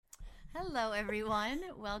Hello, everyone.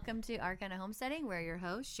 Welcome to Arcana Homesteading. We're your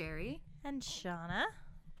hosts, Sherry. And Shauna.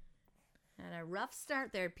 And a rough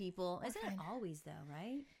start there, people. Isn't fine. it always, though,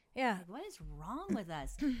 right? Yeah. Like, what is wrong with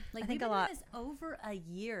us? Like, I think we've been a lot. doing this over a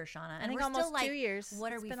year, Shauna. And I think we're almost still like, 2 years.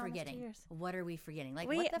 What are It's we been almost 2 forgetting? years. What are we forgetting? Like,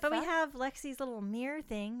 We what the but fuck? we have Lexi's little mirror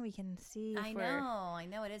thing. We can see. I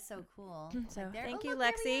know. It is so cool. So Like, there- thank oh, you, look,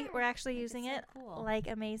 there we Lexi. are. We're actually Like, using it's it so cool. like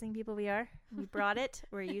amazing people we are. We brought it.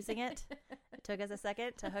 We're using it. It took us a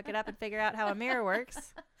second to hook it up and figure out how a mirror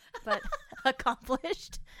works, but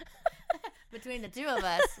accomplished. Between the two of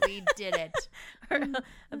us, we did it.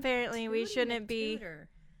 Apparently, we Tootie shouldn't be McTooter.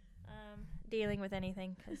 dealing with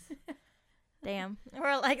anything because, damn,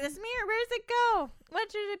 we're like, this mirror, where's it go?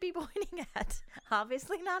 What should it be pointing at?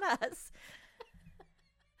 Obviously not us.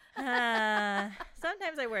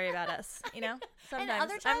 Sometimes I worry about us, you know. Sometimes And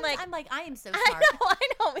other times, I'm like, I am so I smart.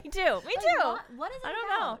 know, me too. Like, what is it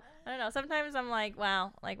I don't know. Sometimes I'm like,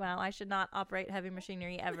 wow, I should not operate heavy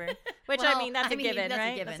machinery ever. Which Well, I mean, that's a given, that's a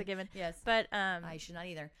right? given. That's a given. Yes. But I should not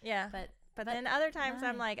either. yeah. But then other times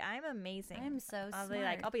I'm right. like, I'm amazing. I'm so I'll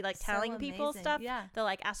smart. be like So telling people amazing. stuff. Yeah. They'll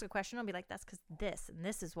like ask a question. I'll be like, that's because this and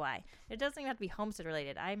this is why. It doesn't even have to be homestead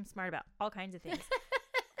related. I'm smart about all kinds of things.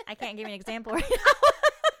 I can't give you an example right now.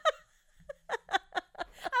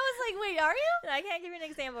 I was like, wait, are you? I can't give you an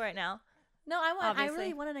example right now. No, I Obviously.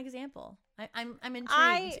 really want an example. I'm intrigued.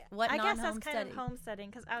 I What guess that's kind non-homesteading? of homesteading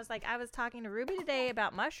because I was talking to Ruby today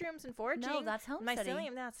about mushrooms and foraging. No, that's homesteading.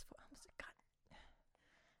 Mycelium. That's God.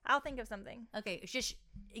 I'll think of something. Okay, just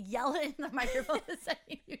yell it in the microphone the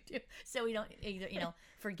second you do, so we don't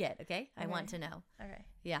forget. Okay, I want to know. Okay.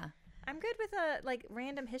 Yeah, I'm good with like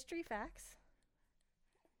random history facts.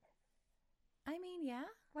 I mean, yeah.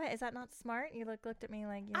 What, is that not smart? You looked at me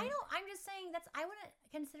like you I don't. I'm just saying I wouldn't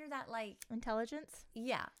consider that like. intelligence,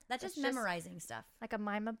 Yeah, that's just It's just- memorizing stuff. like a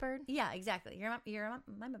mima bird. Yeah, exactly. You're a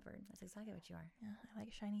mama bird. That's exactly what you are. Yeah, I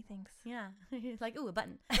like shiny things. Yeah, like ooh, a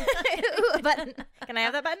button. Ooh, a button. Can I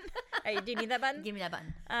have that button? Do you need that button? Give me that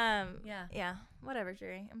button. Yeah. Whatever,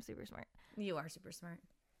 Jerry. I'm super smart. You are super smart.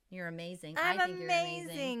 You're amazing. I'm I think you're amazing.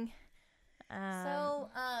 amazing. So,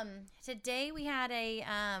 today we had a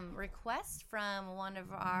request from one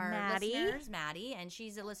of our Maddie. listeners, Maddie, and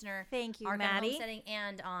she's a listener. Thank you, on Maddie. Homesteading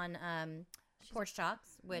and on Porch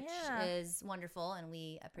Talks, which Yeah. is wonderful, and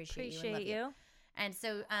we appreciate you and love Appreciate you. And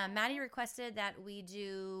so, Maddie requested that we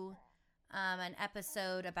do an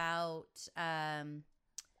episode about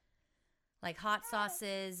like hot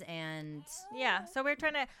sauces, and Yeah. So we're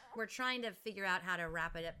trying to. we're trying to figure out how to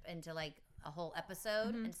wrap it up into like a whole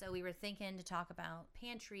episode. Mm-hmm. And so we were thinking to talk about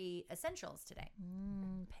pantry essentials today.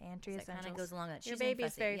 Pantry So it essentials. kind of goes along with that. Your She's being baby's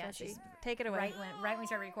fussy. very Yeah, fussy. she's Take it away. right when we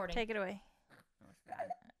start recording. Take it away. It's bad.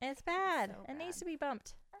 It's bad. So It needs bad. to be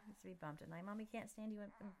bumped. It needs to be bumped. And my mommy can't stand you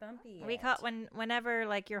bumpy. We call whenever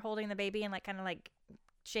like you're holding the baby and like kind of like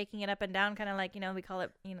shaking it up and down, kind of like, you know, we call it,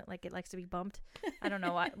 you know, like it likes to be bumped. I don't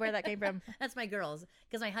know where that came from. That's my girls.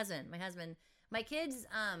 Because my kids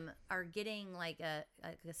are getting like a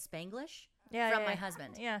Spanglish from my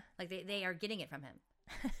husband. Yeah. Like they are getting it from him.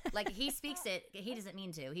 Like he speaks it. He doesn't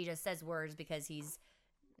mean to. He just says words because he's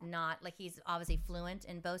not like he's obviously fluent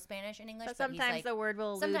in both Spanish and English. But But he's sometimes like, the word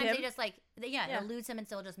will elude sometimes him. they just like it Yeah. eludes him, and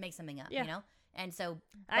so he'll just make something up. Yeah. You know. And so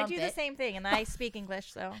I bump do the it, same thing, and I speak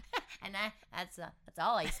English, so and that's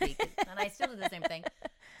all I speak, and I still do the same thing.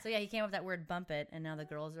 So yeah, he came up with that word "bump it," and now the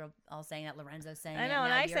girls are all saying that. Lorenzo's saying I it. know, and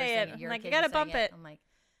now I you're say saying it. Your I'm like, you kids are gotta saying bump it. I'm like,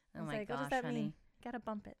 oh I was my like, gosh, what does that honey. mean? Gotta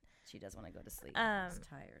bump it. She does want to go to sleep. Um, She's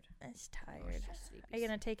tired. It's tired. She's sleepy. Are you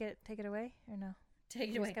gonna take it away or no? take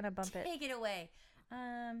it We're away? just gonna bump it. Take it away.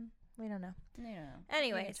 We don't know. No.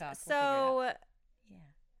 Anyways, We'll so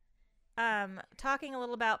yeah. talking a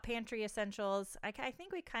little about pantry essentials. I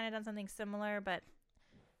think we kind of done something similar, but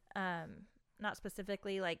not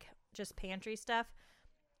specifically like just pantry stuff.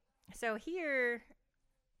 So here,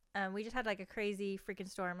 we just had like a crazy freaking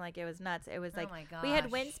storm. Like it was nuts. It was like my we had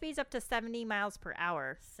gosh. wind speeds up to 70 miles per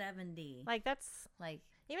hour. 70. Like that's Like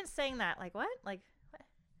even saying that. Like what? Like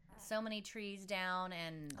so many trees down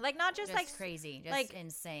and like not just like crazy, just like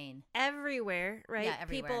insane. everywhere, right? Yeah,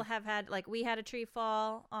 everywhere. People have had like we had a tree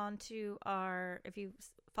fall onto our. If you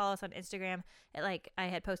follow us on Instagram, it like I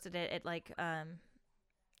had posted it. It like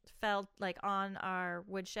fell like on our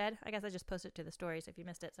woodshed. I guess I just posted it to the stories if you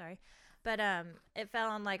missed it. Sorry, but it fell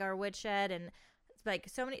on like our woodshed and. Like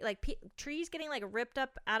so many like trees getting like ripped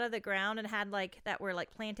up out of the ground and had like that were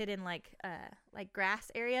like planted in like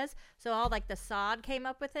grass areas, so all like the sod came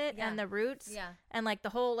up with it and the roots and like the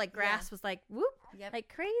whole like grass was like whoop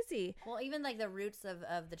like crazy. Well, even like the roots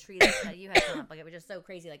of the tree that you had come up, like it was just so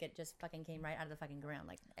crazy, like it just fucking came right out of the fucking ground,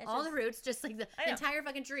 like all the roots, just like the entire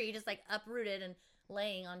fucking tree just like uprooted and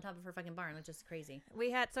laying on top of her fucking barn. It's just crazy.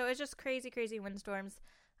 So it's just crazy windstorms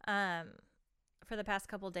for the past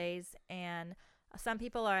couple days, and some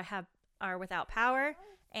people are without power,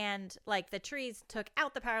 and like the trees took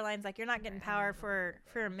out the power lines. Like you're not getting power for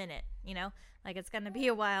a minute, you know, like it's gonna be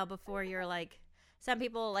a while before you're like, some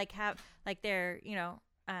people like have like they're, you know,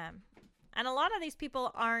 and a lot of these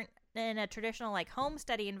people aren't in a traditional like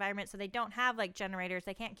homesteady environment, so they don't have like generators.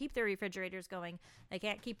 They can't keep their refrigerators going, they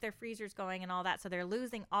can't keep their freezers going and all that, so they're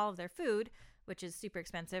losing all of their food, which is super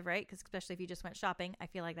expensive, right? Because especially if you just went shopping, I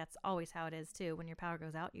feel like that's always how it is too. When your power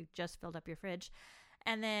goes out, you just filled up your fridge.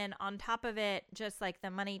 And then on top of it, just like the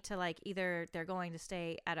money to like, either they're going to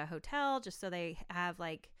stay at a hotel just so they have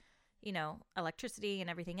like, you know, electricity and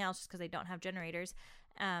everything else, just because they don't have generators.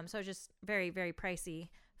 So it's just very, very pricey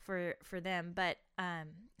for them. But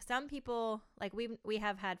some people, like we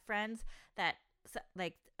have had friends that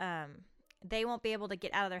like they won't be able to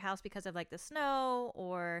get out of their house because of like the snow,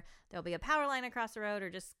 or there'll be a power line across the road, or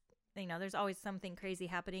just, you know, there's always something crazy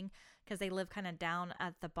happening because they live kind of down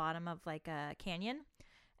at the bottom of like a canyon.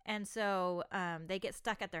 And so they get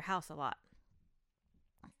stuck at their house a lot.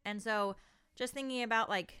 And so just thinking about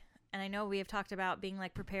like, and I know we have talked about being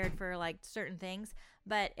like prepared for like certain things,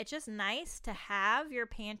 but it's just nice to have your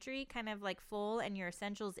pantry kind of like full and your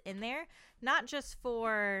essentials in there, not just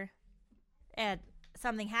for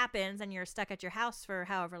something happens and you're stuck at your house for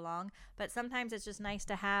however long, but sometimes it's just nice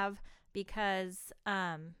to have because,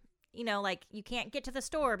 you know, like you can't get to the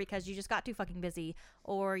store because you just got too fucking busy,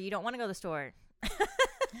 or you don't want to go to the store.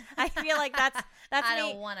 I feel like that's I me.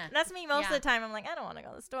 don't wanna. That's me most of the time. I'm like, I don't want to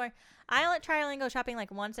go to the store. I only try go shopping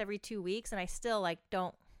like once every 2 weeks, and I still like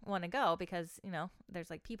don't want to go because, you know, there's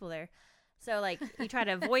like people there. So like you try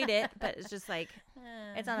to avoid it, but it's just like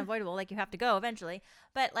it's unavoidable. Like you have to go eventually.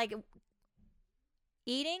 But like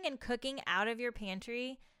eating and cooking out of your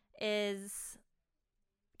pantry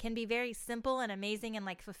can be very simple and amazing and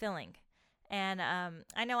like fulfilling. And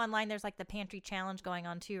I know online there's like the pantry challenge going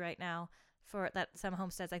on too right now for that some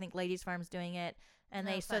homesteads. I think Ladies Farm's doing it, and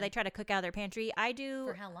they try to cook out of their pantry. I do.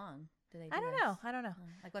 For how long do they do I don't know. I don't know.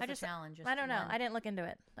 Like what's the challenge? I don't know. I didn't look into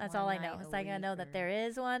it. That's all I know. It's like I know that there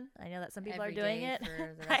is one. I know that some people are doing it.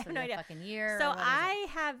 For the rest of the fucking year. So I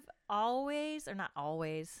have always, or not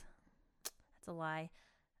always, that's a lie.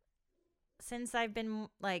 Since I've been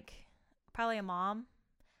like probably a mom,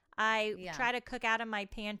 I try to cook out of my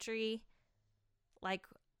pantry like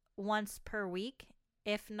once per week,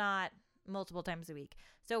 if not multiple times a week.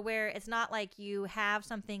 So where it's not like you have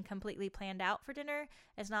something completely planned out for dinner.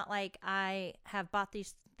 It's not like I have bought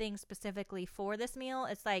these things specifically for this meal.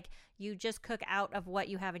 It's like you just cook out of what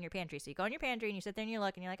you have in your pantry. So you go in your pantry and you sit there and you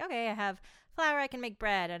look and you're like, okay, I have flour, I can make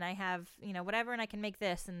bread, and I have, you know, whatever, and I can make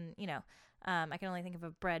this, and, you know, I can only think of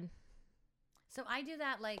a bread. So I do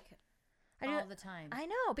that like all the time. I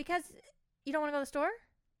know, because you don't want to go to the store?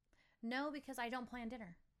 No, because I don't plan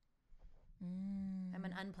dinner. I'm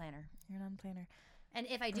an unplanner. You're an unplanner. And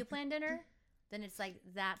if I do plan dinner, then it's like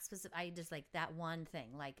that specific. I just like that one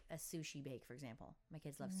thing, like a sushi bake, for example. My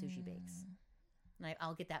kids love sushi bakes, and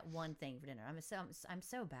I'll get that one thing for dinner. I'm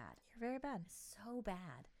so bad. You're very bad. So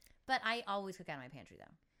bad. But I always cook out of my pantry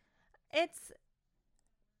though.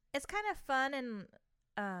 It's kind of fun, and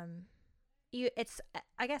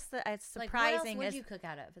I guess it's surprising. Like what else would you cook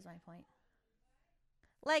out of? Is my point.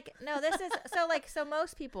 Like, no, this is so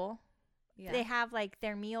most people, they have like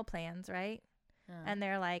their meal plans, right? And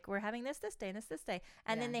they're like, we're having this day and this day.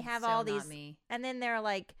 And then they have all these, and then they're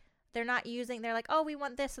like, they're like, oh, we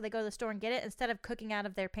want this. So they go to the store and get it instead of cooking out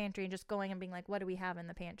of their pantry and just going and being like, what do we have in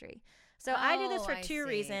the pantry? So I do this for two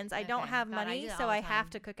reasons. I don't have money, so I have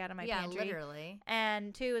to cook out of my pantry. Yeah, literally.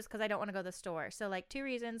 And two is because I don't want to go to the store. So like two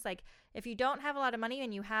reasons, like if you don't have a lot of money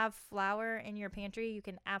and you have flour in your pantry, you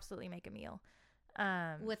can absolutely make a meal.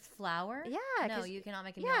 With flour? Yeah. No, you cannot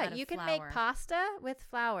make a meal out of flour. Yeah, you can make pasta with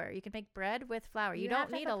flour. You can make bread with flour. You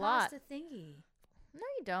don't need a lot. Pasta thingy. No,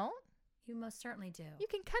 you don't. You most certainly do. You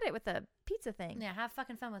can cut it with a pizza thing. Yeah, have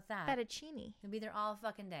fucking fun with that. Fettuccine. You'll be there all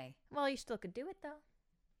fucking day. Well, you still could do it though.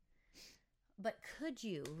 But could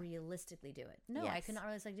you realistically do it? No, yes. I could not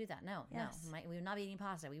realistically do that. No, yes. No. We would not be eating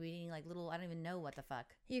pasta. We would be eating like little, I don't even know what the fuck.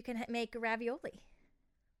 You can make ravioli.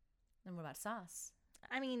 And what about sauce?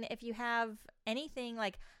 I mean, if you have anything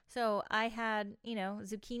like, so I had, you know,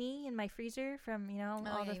 zucchini in my freezer from, you know,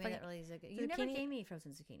 all the that really zucchini. You never gave me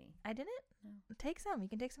frozen zucchini. I didn't? No. Take some. You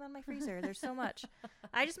can take some out of my freezer. There's so much.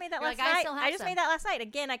 I just made that last night. I just made that last night.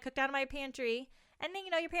 Again, I cooked out of my pantry. And then,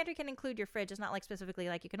 you know, your pantry can include your fridge. It's not like specifically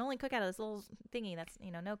like you can only cook out of this little thingy that's,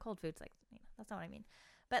 you know, no cold foods. Like, you know, that's not what I mean.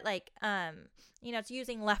 But like, you know, it's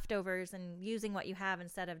using leftovers and using what you have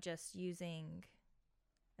instead of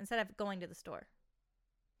going to the store.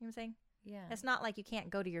 You know what I'm saying? Yeah. It's not like you can't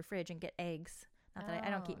go to your fridge and get eggs. Not that I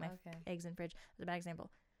don't keep my eggs in fridge. That's a bad example.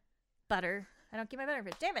 Butter. I don't keep my butter in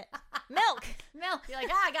fridge. Damn it. Milk. Milk. You're like,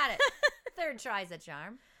 I got it. Third tries the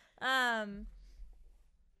charm. But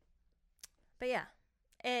yeah,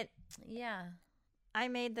 Yeah. I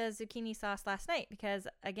made the zucchini sauce last night because,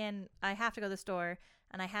 again, I have to go to the store,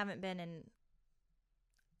 and I haven't been in.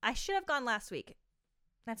 I should have gone last week.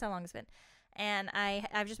 That's how long it's been. And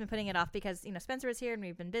I've just been putting it off because, Spencer was here and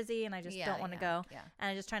we've been busy and I just don't want to go. Yeah. And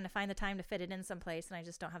I'm just trying to find the time to fit it in someplace and I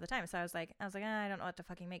just don't have the time. So I was like, I don't know what to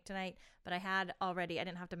fucking make tonight. But I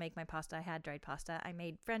didn't have to make my pasta. I had dried pasta. I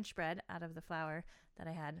made French bread out of the flour that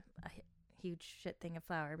I had a huge shit thing of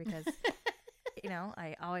flour because,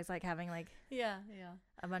 I always like having a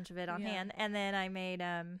bunch of it on hand. And then I made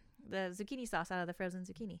the zucchini sauce out of the frozen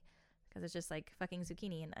zucchini because it's just like fucking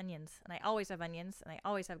zucchini and onions. And I always have onions and I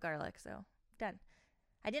always have garlic. So done.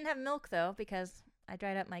 I didn't have milk though because I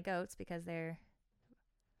dried up my goats because they're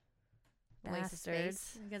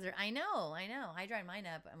bastards. Because I know. I dried mine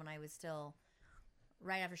up when I was still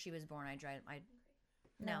right after she was born.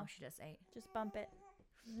 No, she just ate. Just bump it.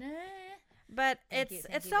 Nah. But Thank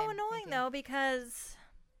it's you, so babe. annoying though because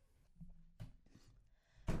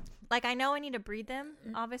like I know I need to breed them,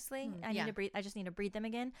 obviously. I just need to breed them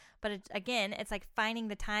again. But it's like finding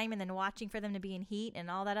the time and then watching for them to be in heat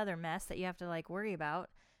and all that other mess that you have to like worry about.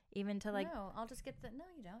 Even to like No, I'll just get no,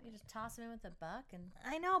 you don't. You just toss them in with a buck and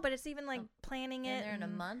I know, but it's even like planning it. there in a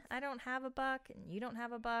month. I don't have a buck and you don't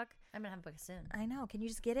have a buck. I'm gonna have a buck soon. I know. Can you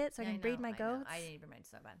just get it so I can breed my goats? I need to breed mine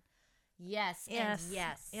so bad. Yes. And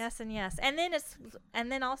yes.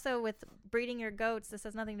 And then also with breeding your goats, this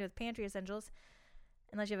has nothing to do with pantry essentials,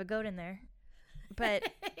 unless you have a goat in there. But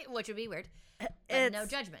which would be weird. But no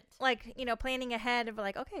judgment. Like, planning ahead of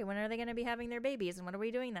like, okay, when are they going to be having their babies and what are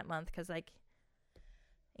we doing that month? Because like,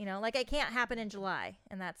 like it can't happen in July,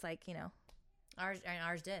 and that's like,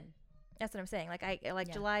 Ours did. That's what I'm saying.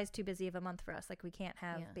 Like July is too busy of a month for us. Like we can't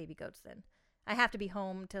have baby goats then. I have to be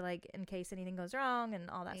home to like in case anything goes wrong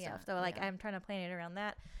and all that stuff. So like I'm trying to plan it around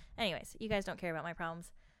that. Anyways, you guys don't care about my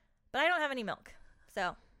problems, but I don't have any milk,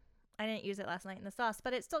 so I didn't use it last night in the sauce.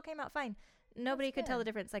 But it still came out fine. Nobody could tell the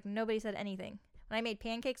difference. Like nobody said anything. When I made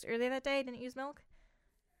pancakes earlier that day, I didn't use milk.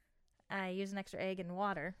 I used an extra egg and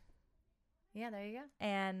water. Yeah, there you go.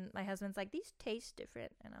 And my husband's like, these taste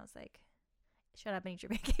different, and I was like, shut up and eat your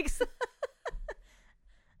pancakes.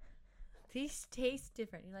 These taste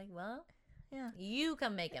different. You're like, well. Yeah. You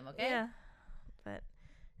come make them, okay? Yeah. But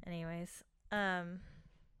anyways, what are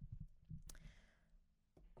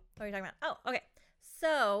we talking about? Oh, okay.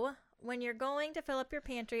 So when you're going to fill up your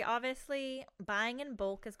pantry, obviously buying in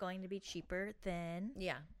bulk is going to be cheaper than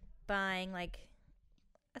buying like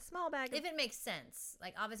a small bag. If it makes sense.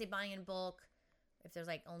 Like obviously buying in bulk, if there's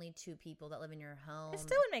like only 2 people that live in your home. It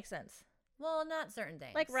still would make sense. Well, not certain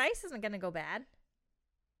things. Like rice isn't going to go bad.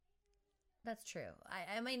 That's true.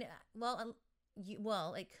 I mean, it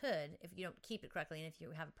could if you don't keep it correctly, and if you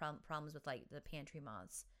have problems with like the pantry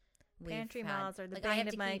moths. Pantry moths are the like, bane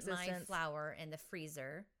of my existence. I have to keep my flour in the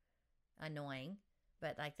freezer. Annoying,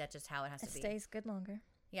 but like that's just how it has to be. It stays good longer.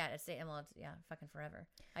 Yeah, it's fucking forever.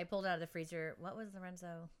 I pulled it out of the freezer. What was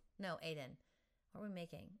Lorenzo? No, Aiden. What were we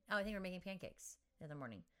making? Oh, I think we were making pancakes the other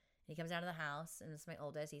morning. He comes out of the house, and it's my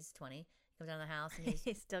oldest. He's 20. He comes out of the house, and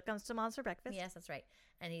he still comes to Mom's for breakfast. Yes, that's right.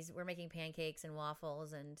 And we're making pancakes and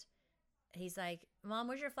waffles, and he's like, "Mom,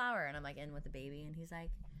 where's your flour?" And I'm like, "In with the baby." And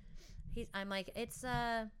I'm like, "It's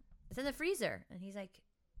in the freezer." And he's like,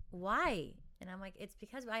 "Why?" And I'm like, "It's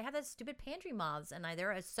because I have those stupid pantry moths, and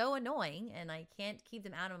they're so annoying, and I can't keep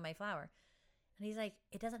them out of my flour." And he's like,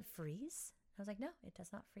 "It doesn't freeze?" I was like, "No, it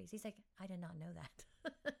does not freeze." He's like, "I did not know that."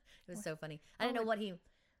 It was so funny. I didn't know what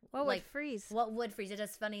would freeze. What would freeze? It's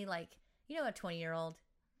just funny, like, a 20-year-old.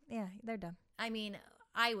 Yeah, they're dumb. I mean,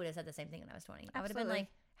 I would have said the same thing when I was 20. Absolutely. I would have been like,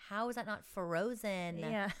 "How is that not frozen?"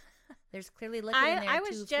 Yeah. There's clearly liquid in there. I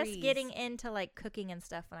was just freeze. getting into like cooking and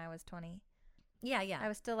stuff when I was 20. Yeah. I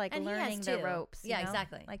was still like learning the ropes. Yeah, you know?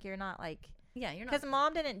 exactly. Like you're not like. Yeah, you're not. Because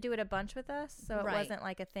Mom didn't do it a bunch with us, so it Right. wasn't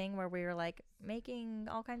like a thing where we were like making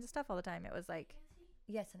all kinds of stuff all the time. It was like.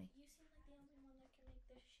 Yes, honey. You seem like the only one that can make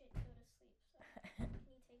this shit go to sleep. So can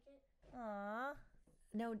you take it? Aww.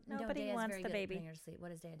 No, Nobody Dea's wants very the good at baby. putting her to sleep.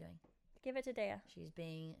 What is Dea doing? Give it to Dea. She's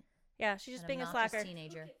being Yeah, she's just an being a obnoxious slacker.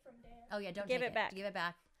 teenager. Took it from Dad. Oh yeah, don't Give take it back. Give it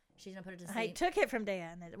back. She's gonna put it to I sleep. took it from Dea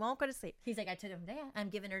and it won't go to sleep. He's like, "I took it from Dea. I'm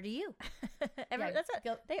giving her to you." That's it.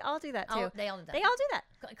 Go- They all do that too. They all do that. They all do that.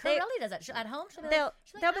 Corelli does that. At home, she'll be They'll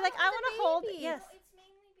like, they'll be like, "I want to hold." baby." Yes. No, it's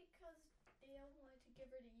mainly because Dale wanted to give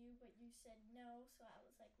her to you, but you said no. So I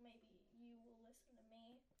was like, maybe you will listen to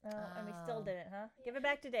me. And we still Oh. didn't, huh? Give it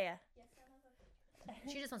back to Dea. Yes, I have a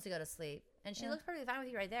She just wants to go to sleep, and she Yeah. looks perfectly fine with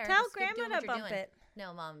you right there. Tell Just keep doing grandma what to you're bump doing. it.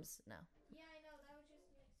 No, mom's no. Yeah, I know. That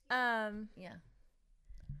was just Yeah.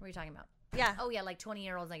 What are you talking about? Yeah. Oh yeah, like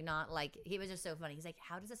 20-year-olds, like not like he was just so funny. He's like,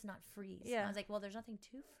 how does this not freeze? Yeah. I was like, well, there's nothing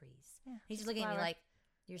to freeze. Yeah, He's just just looking at me flour. like,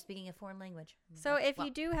 you're speaking a foreign language. So if Well,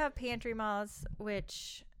 you do have pantry moths,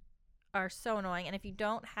 which are so annoying, and if you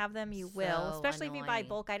don't have them, you will, So especially if you buy annoying.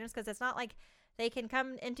 bulk items, because it's not like they can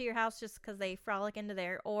come into your house just because they frolic into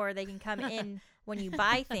there, or they can come in when you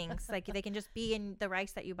buy things. Like they can just be in the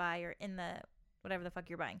rice that you buy or in the whatever the fuck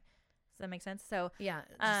you're buying. Does that make sense? So yeah,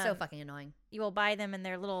 it's just so Um, fucking annoying. you will buy them, and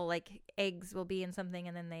their little like eggs will be in something,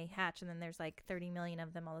 and then they hatch, and then there's like 30 million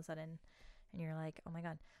of them all of a sudden, and you're like, oh my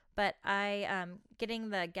god. But I getting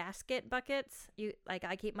the gasket buckets.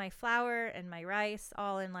 I keep my flour and my rice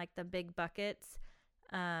all in like the big buckets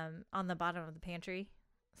on the bottom of the pantry.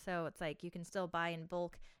 So it's like you can still buy in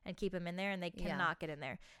bulk and keep them in there, and they Yeah. cannot get in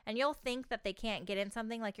there. And you'll think that they can't get in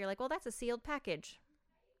something, like you're like, well, that's a sealed package.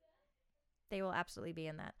 They will absolutely be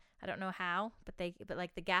in that. I don't know how, but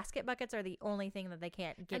like the gasket buckets are the only thing that they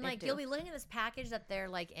can't get And like into. you'll be looking at this package that they're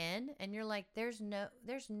like in, and you're like, there's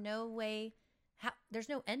no way, there's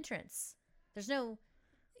no entrance, there's no,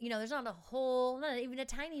 there's not a hole, not even a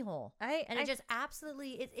tiny hole. And it just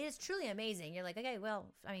absolutely, it is truly amazing. You're like, okay,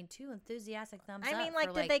 well, I mean, 2 enthusiastic thumbs up. I mean,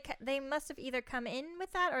 like, for, did they must have either come in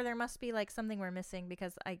with that, or there must be like something we're missing,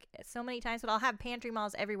 because like so many times, but I'll have pantry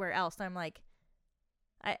malls everywhere else. So I'm like,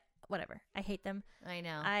 whatever. I hate them. I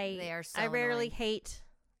know. I they are so I rarely annoying. hate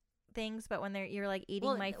things, but when you're like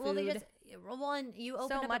eating my food, Well, they just, one, you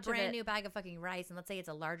open up much a of brand it. new bag of fucking rice, and let's say it's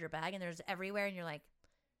a larger bag, and there's everywhere, and you're like,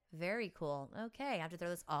 very cool. Okay, I have to throw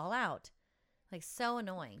this all out. Like, so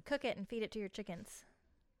annoying. cook it and feed it to your chickens.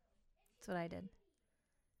 That's what I did.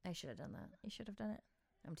 I should have done that. You should have done it.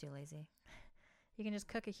 I'm too lazy. You can just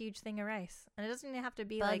cook a huge thing of rice, and it doesn't even have to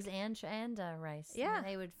be Bugs like and rice. Yeah.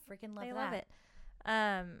 They would freaking love they that. love it.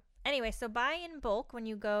 Anyway, so buy in bulk when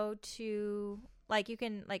you go to, like, you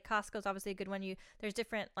can, like, Costco's obviously a good one. There's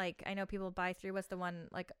different, like, I know people buy through, what's the one,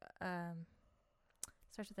 like,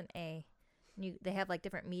 starts with an A. And they have like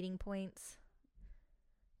different meeting points.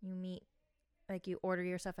 You meet, like, you order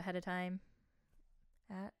your stuff ahead of time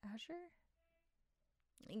at Azure.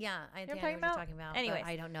 Yeah, I know think what I I'm know what you're talking about. Anyways, but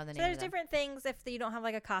I don't know the So name there's of them. different things if you don't have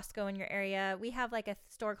like a Costco in your area. We have like a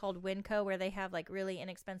store called Winco where they have like really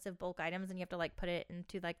inexpensive bulk items, and you have to like put it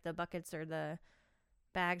into like the buckets or the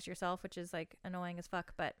bags yourself, which is like annoying as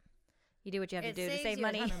fuck, but you do what you have to do to saves save you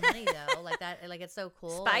money. A ton of money though, like that. Like it's so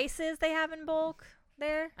cool. Like, Spices they have in bulk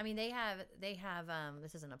there. I mean, they have.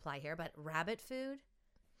 This doesn't apply here, but rabbit food,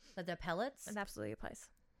 like the pellets, It absolutely applies.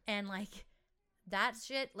 and like that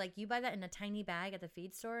shit. Like you buy that in a tiny bag at the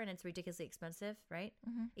feed store, and it's ridiculously expensive, right?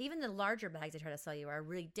 Mm-hmm. Even the larger bags they try to sell you are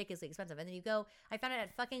ridiculously expensive. And then you go, I found it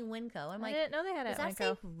at fucking Winco. I'm I like, didn't know they had it does at that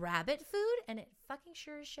Winco. say rabbit food? And it fucking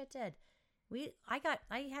sure as shit did. I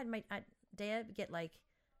had my dad get like,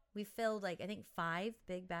 we filled like I think 5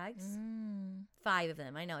 big bags, 5 of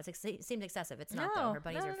them. I know it seems excessive. It's not though. No, Her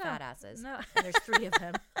bunnies no, are no. fat asses. No. And there's 3 of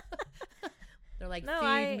them. They're like, No,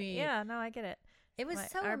 feed me. Yeah, no, I get it. It was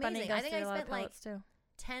so our bunny amazing. goes I think through I a lot of spent like pellets too.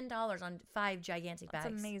 $10 on 5 gigantic That's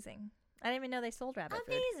bags. amazing. I didn't even know they sold rabbit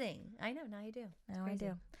food. Amazing. I know. Now you do. It's Now I crazy.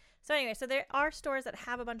 do. So anyway, so there are stores that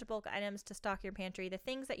have a bunch of bulk items to stock your pantry. The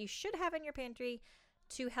things that you should have in your pantry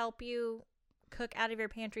to help you cook out of your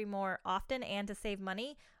pantry more often and to save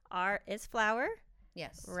money is flour,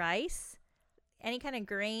 Yes. rice, any kind of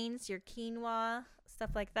grains, your quinoa,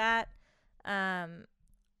 stuff like that.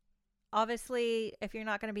 Obviously, if you're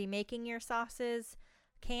not going to be making your sauces,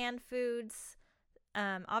 canned foods.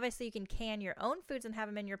 Obviously, you can can your own foods and have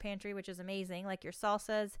them in your pantry, which is amazing, like your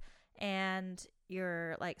salsas and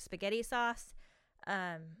your like spaghetti sauce.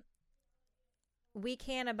 We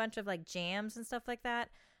can a bunch of like jams and stuff like that,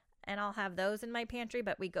 and I'll have those in my pantry,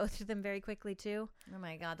 but we go through them very quickly too. Oh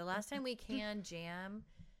my God. The last time we canned jam,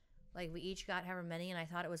 like we each got however many, and I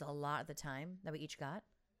thought it was a lot at the time that we each got.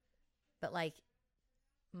 But like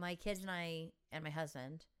my kids and I and my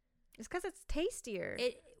husband, It's because it's tastier.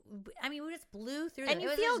 we just blew through and them. you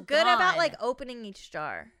It was feel just good about gone. like opening each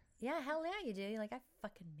jar. Yeah, hell yeah, you do. You're like, I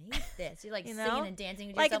fucking made this. You're like You singing know? and dancing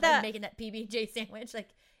with Like yourself the- and making that PB&J sandwich. Like,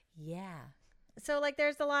 yeah. So like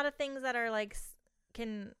there's a lot of things that are like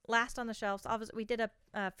can last on the shelves. Obviously, we did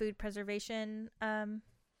a food preservation oh,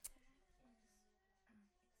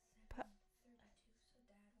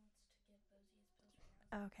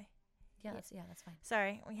 okay. Yeah, that's fine.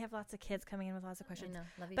 Sorry, we have lots of kids coming in with lots of I questions. know.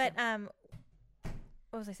 Love you But too.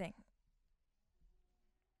 what was I saying?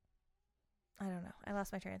 I don't know. I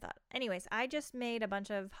lost my train of thought. Anyways, I just made a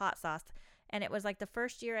bunch of hot sauce, And it was like the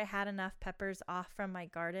first year I had enough peppers off from my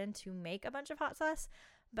garden to make a bunch of hot sauce.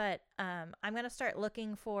 But I'm going to start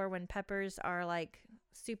looking for when peppers are like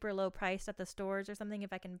super low priced at the stores or something,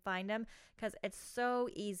 if I can find them, because it's so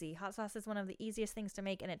easy. Hot sauce is one of the easiest things to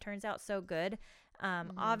make, and it turns out so good.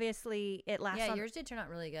 Obviously, it lasts. Yeah, yours did turn out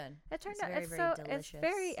really good. It turned It's out very, it's very so delicious. it's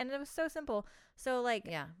very, and it was so simple. So like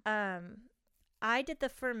Yeah. I did the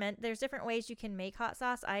ferment. There's different ways you can make hot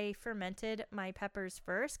sauce. I fermented my peppers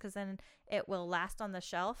first because then it will last on the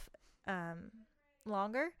shelf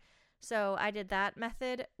longer. So I did that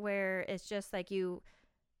method where it's just like you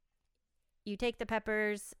take the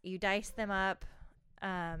peppers, you dice them up,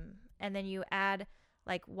 and then you add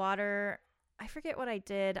like water. I forget what I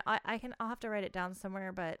did. I'll have to write it down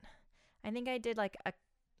somewhere, but I think I did like I'm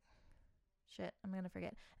gonna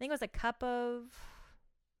forget. I think it was a cup of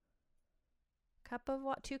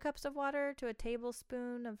 2 cups of water to a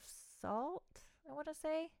tablespoon of salt, I want to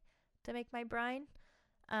say, to make my brine.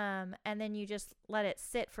 And then you just let it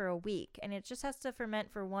sit for a week, and it just has to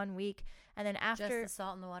ferment for 1 week. And then after, Just the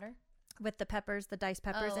salt and the water? with the peppers, the diced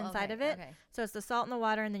peppers inside okay, of it. Okay. So it's the salt and the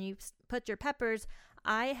water, and then you put your peppers.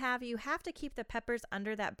 You have to keep the peppers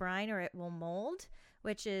under that brine or it will mold,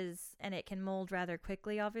 and it can mold rather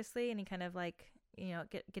quickly, obviously, and kind of like,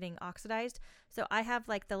 getting oxidized. So I have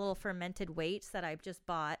like the little fermented weights that I've just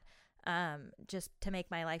bought, just to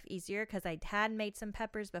make my life easier, because I had made some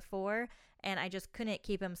peppers before and I just couldn't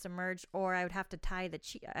keep them submerged, or I would have to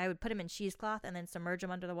I would put them in cheesecloth and then submerge them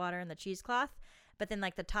under the water in the cheesecloth. But then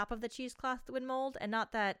like the top of the cheesecloth would mold, and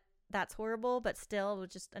not that that's horrible, but still it was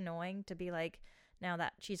just annoying to be like, now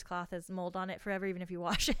that cheesecloth has mold on it forever, even if you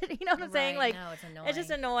wash it. You know what I'm saying? Like, no, it's annoying. it's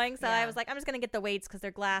just annoying. So I Yeah. was like, I'm just going to get the weights because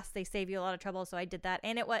they're glass. They save you a lot of trouble. So I did that,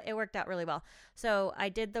 and it worked out really well. So I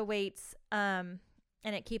did the weights, and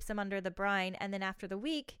it keeps them under the brine. And then after the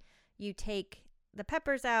week, you take the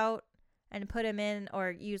peppers out and put them in,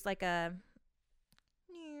 or use like a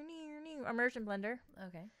immersion blender.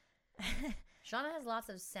 Okay. Shauna has lots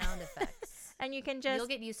of sound effects. And you can You'll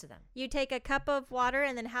get used to them. You take a cup of water,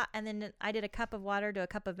 and then I did a cup of water to a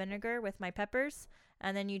cup of vinegar with my peppers,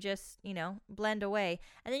 and then you just, blend away.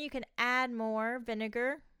 And then you can add more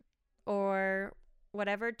vinegar or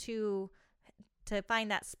whatever to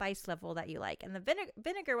find that spice level that you like. And the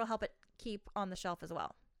vinegar will help it keep on the shelf as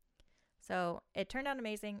well. So it turned out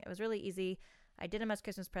amazing. It was really easy. I did them as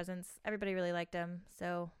Christmas presents. Everybody really liked them.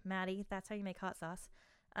 So Maddie, that's how you make hot sauce.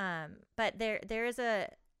 But there is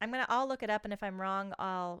I'll look it up, and if I'm wrong,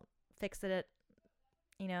 I'll fix it,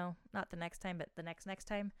 not the next time, but the next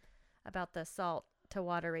time, about the salt to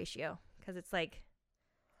water ratio. Because it's like,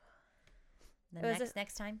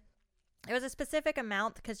 Next time? it was a specific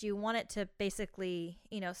amount, because you want it to basically,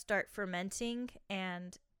 start fermenting,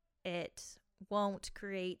 and it won't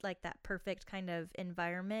create like that perfect kind of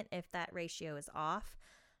environment if that ratio is off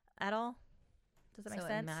at all. Does that make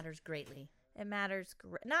sense? It matters greatly. It matters,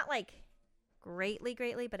 not like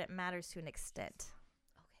greatly, but it matters to an extent.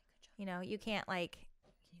 Okay, good job. You can't like,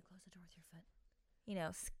 Can you close the door with your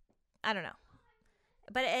foot? I don't know.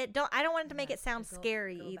 But I don't want it to make it sound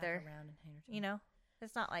scary go either. Back around and hand her to me.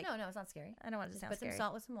 It's not like, No, it's not scary. I don't want it to Just sound put scary. some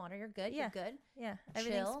salt with some water. You're good. Yeah. You're good. Yeah.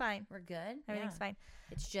 Everything's Chill. fine. We're good. Everything's fine.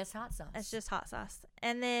 It's just hot sauce. It's just hot sauce.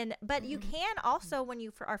 And then, but you can also, when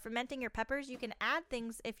you are fermenting your peppers, you can add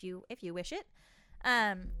things if you wish it.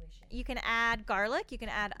 You can add garlic, you can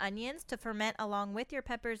add onions to ferment along with your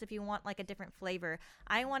peppers if you want like a different flavor.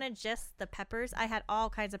 I wanted just the peppers. I had all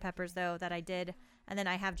kinds of peppers though that I did, and then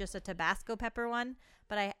I have just a Tabasco pepper one.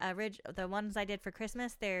 But the ones I did for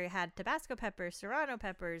Christmas, they had Tabasco peppers, Serrano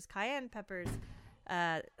peppers, cayenne peppers,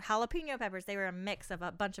 jalapeno peppers. They were a mix of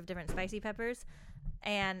a bunch of different spicy peppers,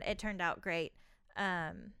 and it turned out great.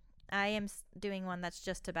 I am doing one that's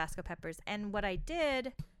just Tabasco peppers, and what I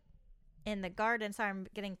did in the garden, sorry, I'm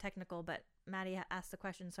getting technical, but Maddie asked the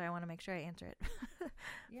question, so I want to make sure I answer it.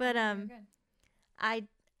 But you're good.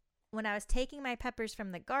 when I was taking my peppers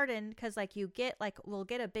from the garden, because like we'll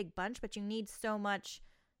get a big bunch, but you need so much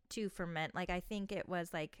to ferment. Like I think it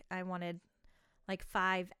was like I wanted like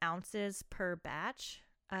 5 ounces per batch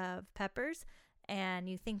of peppers, and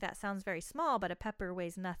you think that sounds very small, but a pepper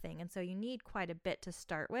weighs nothing, and so you need quite a bit to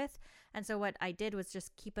start with. And so what I did was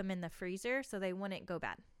just keep them in the freezer so they wouldn't go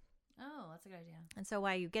bad. Oh, that's a good idea. And so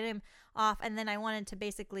while you get them off, and then I wanted to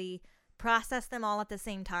basically process them all at the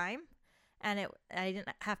same time. And I didn't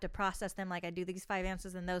have to process them like I do these 5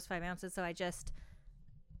 ounces and those 5 ounces. So I just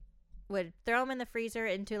would throw them in the freezer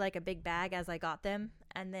into like a big bag as I got them.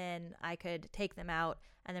 And then I could take them out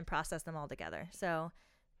and then process them all together. So,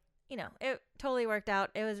 it totally worked out.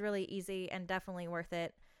 It was really easy and definitely worth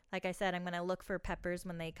it. Like I said, I'm going to look for peppers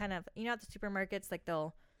when they kind of, at the supermarkets, like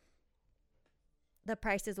they'll the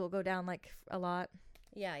prices will go down like a lot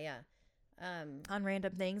Yeah, yeah. on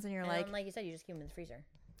random things, and you're And like, then, like you said, you just keep them in the freezer.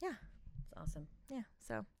 Yeah. It's awesome. yeah.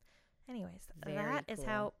 So, anyways, Very that is cool.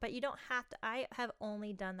 how. But you don't have to. I have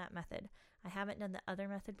only done that method. I haven't done the other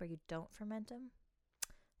method where you don't ferment them,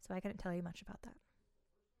 so I couldn't tell you much about that.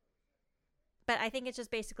 But I think it's just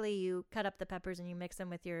basically you cut up the peppers and you mix them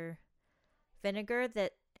with your vinegar.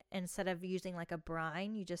 That instead of using like a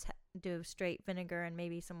brine, you just do straight vinegar and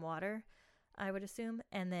maybe some water, I would assume.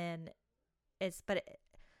 And then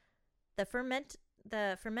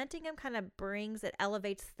the fermenting them kind of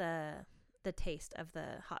elevates the taste of the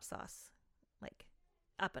hot sauce, like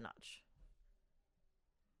up a notch.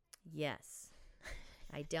 Yes.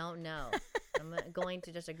 I don't know. I'm going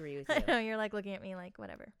to just agree with I you. know you're like looking at me like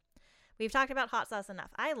whatever. We've talked about hot sauce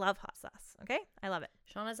enough. I love hot sauce. Okay, I love it.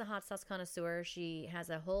 Shauna's a hot sauce connoisseur. She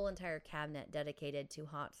has a whole entire cabinet dedicated to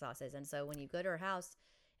hot sauces. And so when you go to her house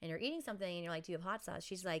and you're eating something and you're like, do you have hot sauce?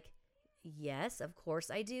 She's like, yes, of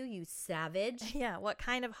course I do, you savage. Yeah, what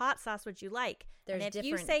kind of hot sauce would you like? There's and if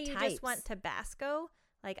you different say you types. just want Tabasco,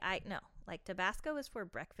 like Tabasco is for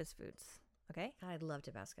breakfast foods. Okay, God, I love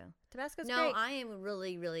Tabasco. Tabasco's No, great. I am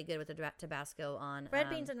really, really good with the Tabasco on Red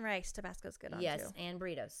beans and rice, Tabasco's good on yes, too. and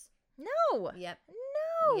burritos. No, Yep.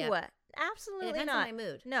 no, Yep. absolutely It depends not. on my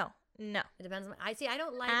mood. No. It depends on I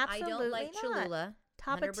don't like Absolutely not. Cholula.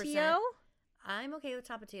 Tapatio, I'm okay with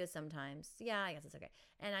Tapatio sometimes. Yeah, I guess it's okay.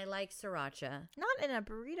 And I like sriracha. not in a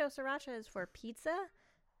burrito. Sriracha is for pizza.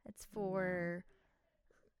 It's for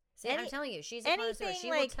See, I'm telling you, she's a connoisseur. anything She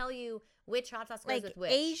will like- tell you which hot sauce goes like with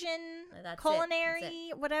which. Asian That's it.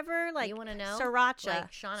 culinary, whatever. Like You wanna know? sriracha,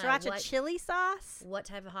 Like, Shauna, sriracha what- chili sauce. What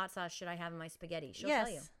type of hot sauce should I have in my spaghetti? She'll yes,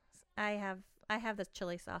 tell you. I have this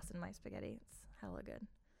chili sauce in my spaghetti. It's hella good.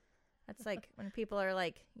 That's like when people are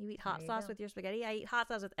like, "You eat hot There you sauce go. with your spaghetti." I eat hot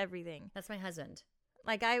sauce with everything. That's my husband.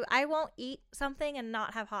 Like I won't eat something and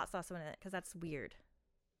not have hot sauce in it because that's weird.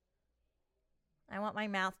 I want my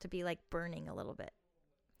mouth to be like burning a little bit.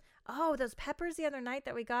 Oh, those peppers the other night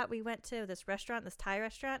that we got. We went to this Thai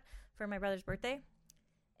restaurant for my brother's birthday.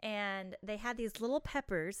 And they had these little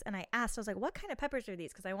peppers. And I asked, I was like, what kind of peppers are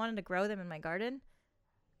these? Because I wanted to grow them in my garden.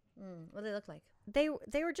 What do they look like? They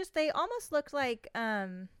almost looked like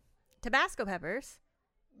Tabasco peppers.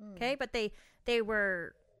 Okay, but they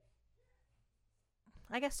were,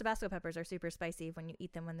 I guess Tabasco peppers are super spicy when you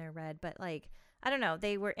eat them when they're red, but like, I don't know,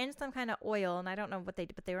 they were in some kind of oil and I don't know what they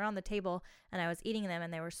did, but they were on the table and I was eating them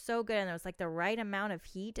and they were so good and there was like the right amount of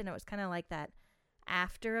heat and it was kind of like that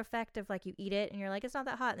after effect of like you eat it and you're like, it's not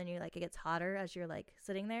that hot. And then you're like, it gets hotter as you're like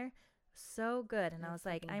sitting there. So good. And I was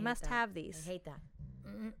like, fucking I hate must that. have these. I hate that.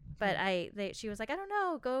 But she was like, I don't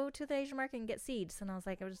know, go to the Asian market and get seeds. And I was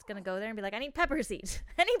like, I'm just gonna go there and be like, I need pepper seeds.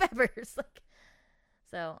 I need peppers. Like,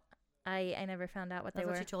 so I never found out what That's they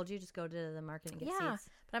what were. she told you. Just go to the market and get Yeah, seeds.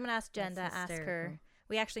 but I'm gonna ask Jen That's to ask her. hysterical.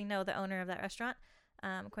 We actually know the owner of that restaurant,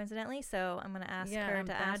 coincidentally. So I'm gonna ask Yeah, her and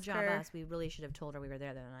to bad ask job her. us. We really should have told her we were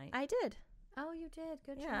there the other night. I did. Oh, you did.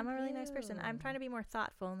 Good job. Yeah, I'm a really nice person. I'm trying to be more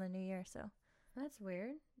thoughtful in the new year. So. That's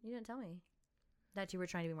weird. You didn't tell me that you were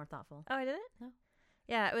trying to be more thoughtful. Oh, I didn't. No.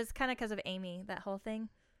 Yeah, it was kind of because of Amy, that whole thing.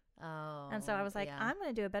 Oh. And so I was like, yeah. I'm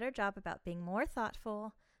going to do a better job about being more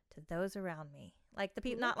thoughtful to those around me. Like the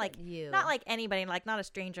people, Look not like at you. not like anybody, like not a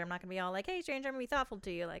stranger. I'm not going to be all like, hey, stranger, I'm going to be thoughtful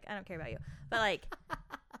to you. Like, I don't care about you. But like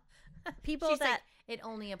people She's that, like, it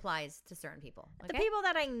only applies to certain people. Okay? the people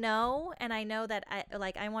that I know, and I know that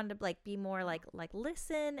I wanted to like be more like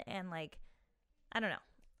listen and like, I don't know.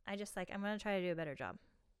 I just like, I'm going to try to do a better job.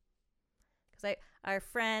 Because our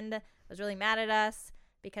friend was really mad at us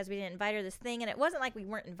because we didn't invite her this thing. And it wasn't like we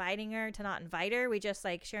weren't inviting her to not invite her. We just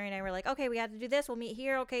like, Sherry and I were like, okay, we have to do this. We'll meet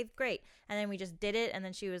here. Okay, great. And then we just did it. And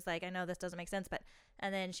then she was like, I know this doesn't make sense, but,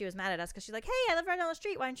 and then she was mad at us because she's like, hey, I live right down the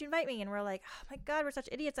street. Why didn't you invite me? And we're like, oh my God, we're such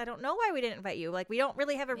idiots. I don't know why we didn't invite you. Like, we don't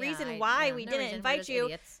really have a reason why we didn't invite you.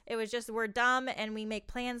 Idiots. It was just, we're dumb and we make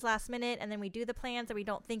plans last minute and then we do the plans and we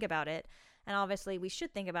don't think about it. And obviously we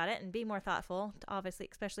should think about it and be more thoughtful, obviously,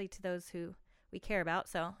 especially to those who we care about.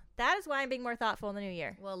 So that is why I'm being more thoughtful in the new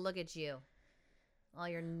year. Well, look at you. All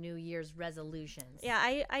your New Year's resolutions. Yeah,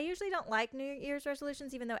 I usually don't like New Year's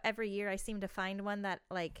resolutions, even though every year I seem to find one that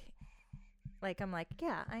like I'm like,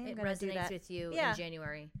 yeah, I am It going to do resonates that. with you Yeah. in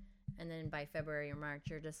January. And then by February or March,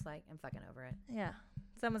 you're just like, I'm fucking over it. Yeah.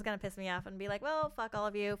 Someone's going to piss me off and be like, well, fuck all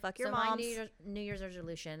of you. Fuck your so moms. my New Year's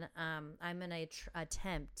resolution, I'm going to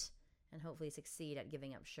attempt and hopefully succeed at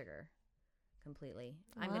giving up sugar completely.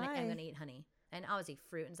 I'm Why? going to eat honey. And obviously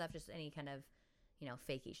fruit and stuff, just any kind of,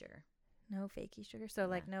 fakey sugar. No fakey sugar. So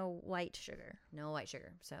like no white sugar. No white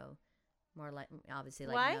sugar. So more like, obviously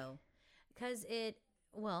like Why? no. Because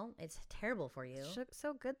it's terrible for you.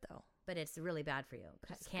 So good though. but it's really bad for you.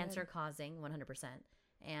 That's Cancer good. causing 100%,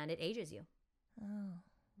 and it ages you. Oh.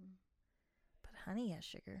 But honey has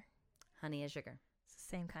sugar. Honey is sugar. It's the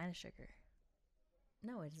same kind of sugar.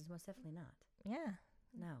 No, it is most definitely not. Yeah.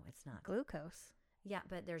 No, it's not. Glucose. Yeah,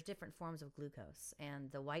 but there's different forms of glucose,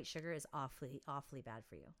 and the white sugar is awfully, awfully bad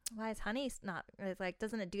for you. Why is honey not? It's like,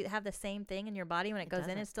 doesn't it have the same thing in your body when it goes in?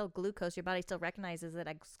 doesn't. It's still glucose. Your body still recognizes it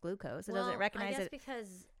as glucose. It Well, doesn't recognize I guess it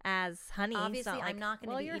because as honey. obviously It's not like, I'm not going to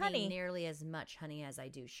well, be you're eating honey. nearly as much honey as I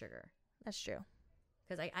do sugar. That's true.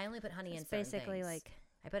 Because I only put honey in It's certain basically things. like,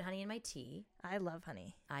 I put honey in my tea. I love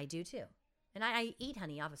honey. I do too. And I eat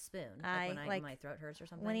honey off a spoon. Like when my throat hurts or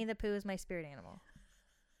something. Winnie the Pooh is my spirit animal.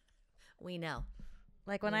 We know.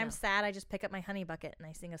 Like when We I'm know. sad, I just pick up my honey bucket and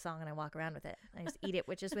I sing a song and I walk around with it. I just eat it,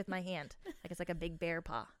 which is with my hand. Like it's like a big bear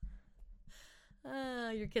paw.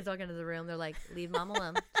 Your kids walk into the room. They're like, leave mom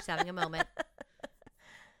alone. Just having a moment.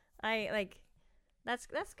 That's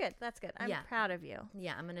good. That's good. I'm Yeah. proud of you.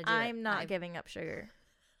 Yeah, I'm going to do it. I'm not giving up sugar.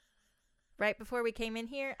 Right before we came in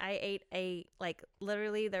here, I ate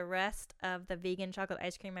literally the rest of the vegan chocolate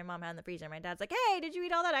ice cream my mom had in the freezer. My dad's like, "Hey, did you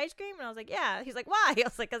eat all that ice cream?" And I was like, "Yeah." He's like, "Why?" I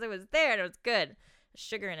was like, "Because it was there and it was good. There's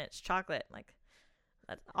sugar in it. It's chocolate." Like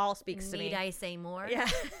that all speaks to me. Need I say more? Yeah.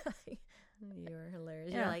 You're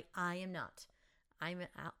hilarious. Yeah. You're like, I am not. I'm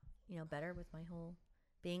out, better with my whole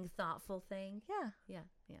being thoughtful thing. Yeah.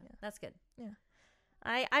 Yeah. That's good.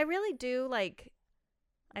 I really do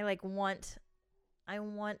I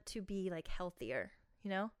want to be like healthier,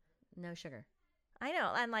 No sugar. I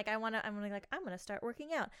know. And like I'm gonna start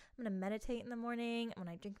working out. I'm gonna meditate in the morning. When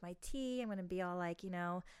I drink my tea, I'm gonna be all like,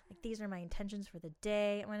 these are my intentions for the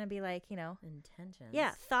day. I'm gonna be like, Intentions.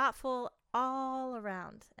 yeah, thoughtful all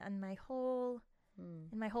around in my whole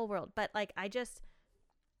world. But like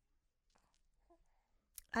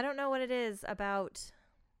I don't know what it is about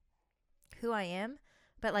who I am,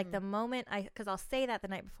 but like the moment because I'll say that the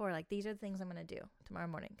night before, like these are the things I'm gonna do tomorrow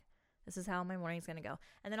morning. This is how my morning's gonna go,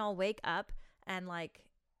 and then I'll wake up and like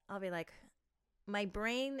I'll be like, my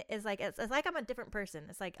brain is like it's like I'm a different person.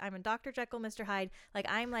 It's like I'm a Dr. Jekyll, Mr. Hyde. Like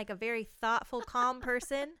I'm like a very thoughtful, calm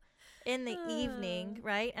person in the evening,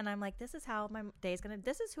 right? And I'm like, this is how my day's gonna.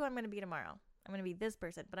 This is who I'm gonna be tomorrow. I'm gonna be this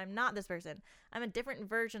person, but I'm not this person. I'm a different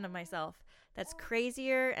version of myself that's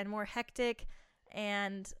crazier and more hectic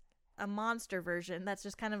and a monster version that's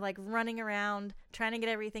just kind of like running around trying to get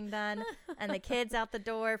everything done and the kids out the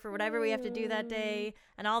door for whatever we have to do that day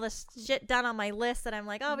and all this shit done on my list that I'm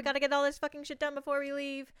like, oh, we got to get all this fucking shit done before we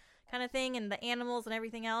leave kind of thing, and the animals and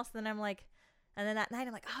everything else. And then I'm like, and then that night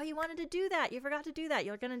I'm like, oh, you wanted to do that, you forgot to do that,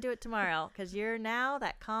 you're gonna do it tomorrow because you're now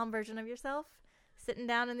that calm version of yourself sitting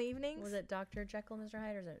down in the evenings. Was it Dr. Jekyll, Mr.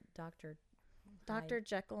 Hyde, or is it Dr.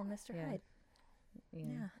 Jekyll and Mr. Yeah. Hyde? Yeah.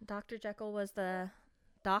 Yeah, Dr. Jekyll was the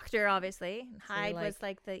doctor, obviously. And So Hyde you're was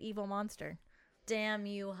like the evil monster. Damn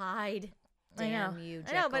you, Hyde. I know. Damn you,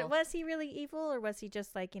 I Jekyll. know, but was he really evil, or was he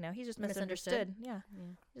just like, he's just misunderstood? Misunderstood? Yeah,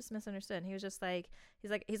 Yeah. just misunderstood. He was just like,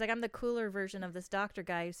 he's like, I'm the cooler version of this doctor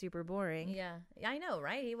guy who's super boring. Yeah, I know,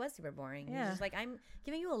 right? He was super boring. Yeah. He's just like, I'm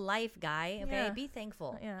giving you a life, guy. Okay, Yeah. be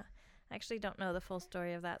thankful. Yeah, I actually don't know the full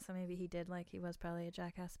story of that, so maybe he did, like, he was probably a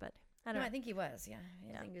jackass, but I No, don't know. I think he was. Yeah,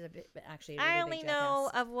 Yeah. I think he was a bit, but actually, a really I big only know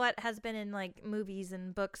jackass. of what has been in like movies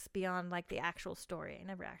and books beyond like the actual story. I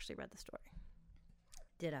never actually read the story.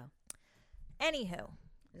 Ditto. Anywho,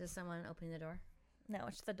 Is this someone opening the door? no,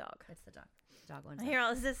 it's the dog. It's the dog. Dog one. Here,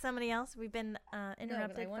 is this somebody else? We've been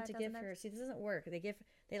interrupted. No, I want to 5,000 give her. times. See, this doesn't work.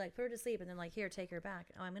 They like put her to sleep and then like, here, take her back.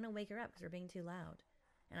 Oh, I'm gonna wake her up because we're being too loud,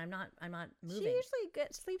 and I'm not moving. She usually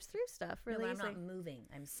sleeps through stuff No, really but I'm easily. not moving.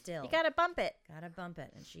 I'm still. You gotta bump it. Gotta bump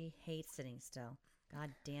it, and she hates sitting still.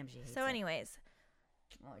 God damn, she hates So, it. anyways,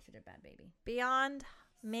 Oh, she's a bad baby. beyond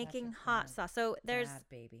making a hot bad- sauce, so there's Bad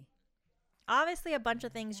baby. obviously a bunch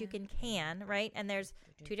of things you can can, right? And there's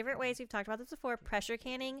two different ways. We've talked about this before. Pressure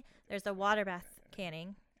canning. There's the water bath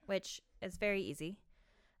canning, which is very easy.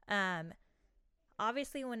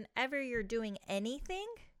 Obviously, whenever you're doing anything,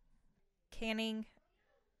 canning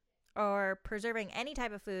or preserving any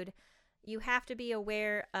type of food, you have to be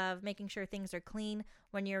aware of making sure things are clean.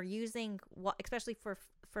 When you're using, especially for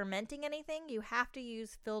fermenting anything, you have to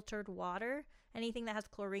use filtered water. Anything that has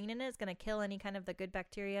chlorine in it is going to kill any kind of the good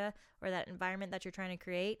bacteria or that environment that you're trying to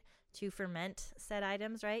create to ferment said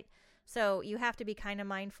items, right? So you have to be kind of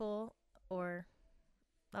mindful, or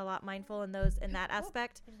a lot mindful in that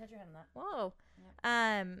aspect. I just had your hand on that. Whoa.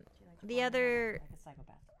 She likes The clawing other, like a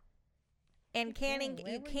psychopath. and canning, going?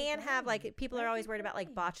 Where you were you can have going? like, people Where are were always you worried about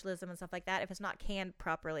like going? botulism and stuff like that if it's not canned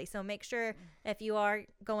properly. So make sure if you are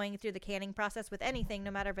going through the canning process with anything,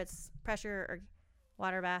 no matter if it's pressure or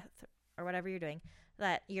water bath or whatever you're doing,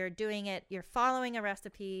 that you're doing it, you're following a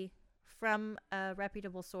recipe from a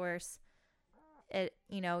reputable source. It,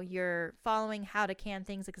 you're following how to can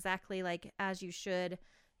things exactly like as you should.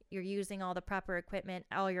 You're using all the proper equipment.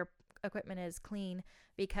 All your equipment is clean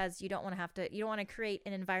because you don't want to create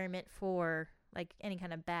an environment for like any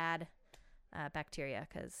kind of bad bacteria,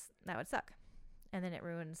 because that would suck. And then it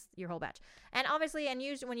ruins your whole batch. And obviously, and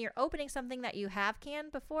usually when you're opening something that you have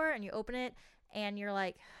canned before and you open it and you're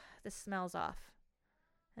like, this smells off.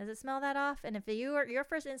 Does it smell that off? And if your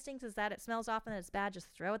first instinct is that it smells off and that it's bad, just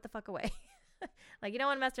throw it the fuck away. Like, you don't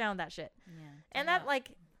want to mess around with that shit. Yeah. And that,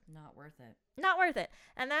 like... Not worth it. Not worth it.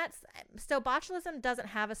 And that's... So botulism doesn't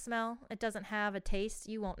have a smell. It doesn't have a taste.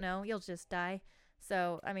 You won't know. You'll just die.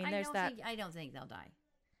 So, I mean, there's that... I don't think they'll die.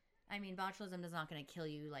 I mean, botulism is not going to kill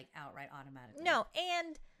you, like, outright automatically. No,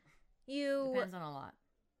 and you... Depends on a lot.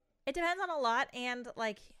 It depends on a lot, and,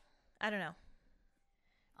 like, I don't know.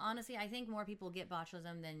 Honestly, I think more people get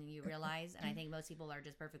botulism than you realize, and I think most people are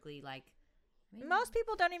just perfectly, like... Most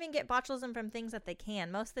people don't even get botulism from things that they can.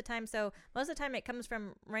 Most of the time it comes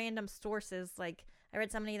from random sources. Like, I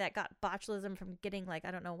read somebody that got botulism from getting, like,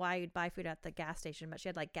 I don't know why you'd buy food at the gas station, but she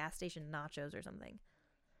had, like, gas station nachos or something.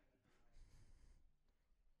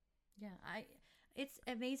 Yeah, it's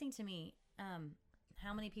amazing to me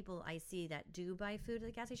how many people I see that do buy food at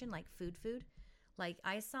the gas station, like food. Like,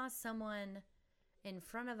 I saw someone in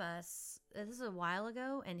front of us, this is a while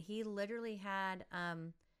ago, and he literally had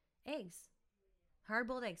eggs.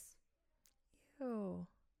 Hard-boiled eggs. Ew.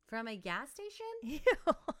 From a gas station? Ew.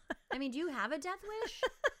 I mean, do you have a death wish?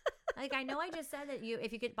 Like, I know I just said that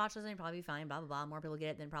if you get botulism, you'll probably be fine, blah, blah, blah. More people get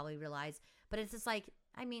it than probably realize. But it's just like,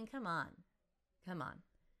 I mean, come on.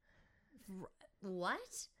 What?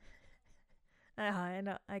 I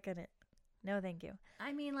know. I couldn't. No, thank you.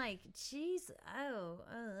 I mean, like, jeez.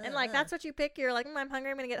 And, like, that's what you pick? You're like, I'm hungry.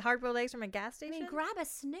 I'm going to get hard-boiled eggs from a gas station? I mean, grab a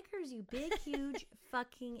Snickers, you big, huge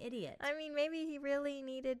fucking idiot. I mean, maybe he really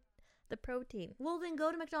needed the protein. Well, then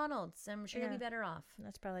go to McDonald's. I'm sure you'll be better off.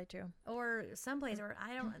 That's probably true. Or someplace where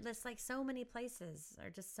there's, like, so many places, or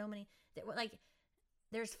just so many, like,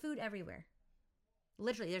 there's food everywhere.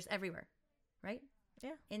 Literally, there's everywhere. Right?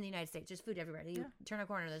 Yeah. In the United States, there's food everywhere. You turn a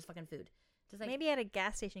corner, there's fucking food. Just like, maybe he had a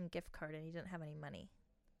gas station gift card and he didn't have any money.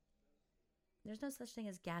 There's no such thing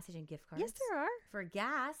as gas station gift cards. Yes, there are. For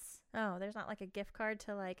gas. Oh, there's not like a gift card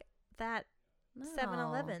to like that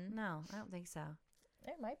 7-Eleven. No, I don't think so.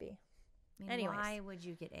 There might be. I mean, anyways, why would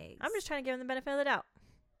you get eggs? I'm just trying to give him the benefit of the doubt.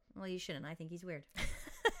 Well, you shouldn't. I think he's weird.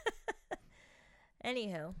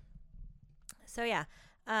 Anywho. So yeah.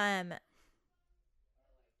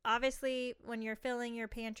 Obviously, when you're filling your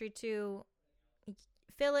pantry too,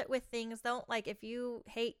 fill it with things. Don't, like, if you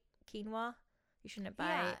hate quinoa, you shouldn't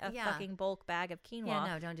buy a fucking bulk bag of quinoa.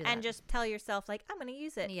 Yeah, no, don't do that. And just tell yourself, like, I'm going to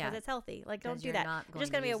use it because it's healthy. Like, don't do that. It's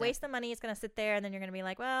just going to be a waste of money. It's going to sit there, and then you're going to be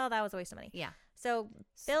like, well, that was a waste of money. Yeah. So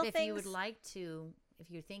fill if things. you would like to, if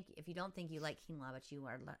you don't think you like quinoa, but you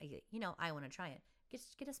are, I want to try it,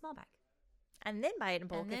 get a small bag. And then buy it in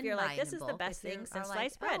bulk. If you're like, this is the best thing since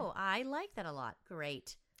sliced bread. Oh, I like that a lot.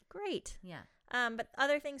 Great. Yeah. Yeah. But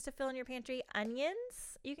other things to fill in your pantry,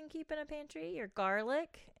 onions you can keep in a pantry, or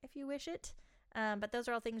garlic if you wish it. But those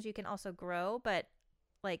are all things you can also grow. But,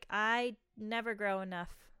 like, I never grow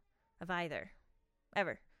enough of either,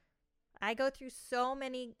 ever. I go through so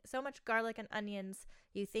much garlic and onions.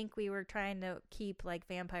 You think we were trying to keep, like,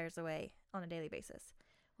 vampires away on a daily basis.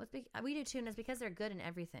 We do too, and it's because they're good in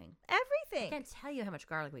everything. Everything. I can't tell you how much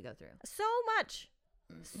garlic we go through. So much.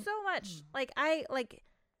 Like,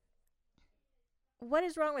 what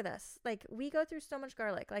is wrong with us? Like, we go through so much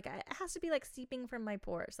garlic. Like, it has to be, like, seeping from my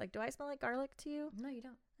pores. Like, do I smell like garlic to you? No, you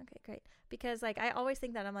don't. Okay, great. Because, like, I always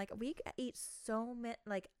think that. I'm like, we eat so much.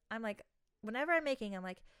 Like, I'm like, whenever I'm making, I'm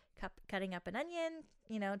like, cutting up an onion,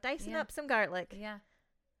 dicing up some garlic. Yeah.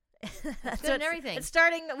 That's good in everything. It's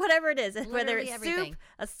starting whatever it is. Literally whether it's everything. Soup,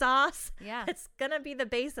 a sauce. Yeah. It's going to be the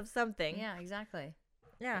base of something. Yeah, exactly.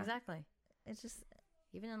 Yeah. Exactly. It's just...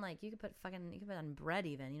 Even in, like, you could put on bread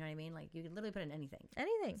even, you know what I mean? Like, you could literally put in anything.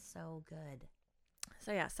 Anything. It's so good.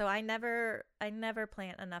 So, yeah. So, I never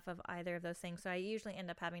plant enough of either of those things. So, I usually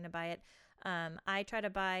end up having to buy it. I try to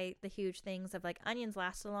buy the huge things of, like, onions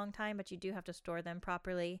last a long time, but you do have to store them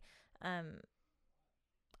properly.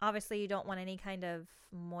 Obviously, you don't want any kind of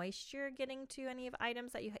moisture getting to any of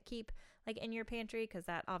items that you keep, like, in your pantry, because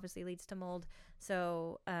that obviously leads to mold.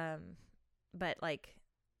 So, but, like...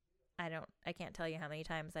 I can't tell you how many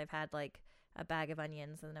times I've had, like, a bag of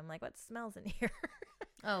onions and I'm like, what smells in here?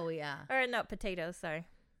 Oh, yeah. Or no, potatoes, sorry.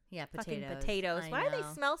 Yeah, Fucking potatoes. Why do they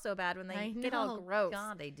smell so bad when they get all gross?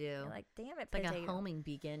 God, they do. You're like, damn it, It's like potato. a homing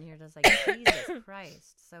beacon. You're just like, Jesus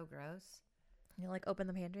Christ, so gross. You like open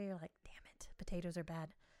the pantry, you're like, damn it, potatoes are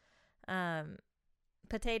bad.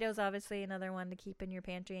 Potatoes, obviously, another one to keep in your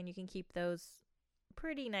pantry, and you can keep those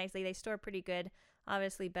pretty nicely. They store pretty good.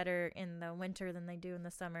 Obviously, better in the winter than they do in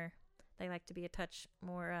the summer. They like to be a touch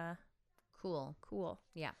more cool.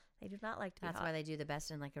 Yeah. They do not like to be That's hot. why they do the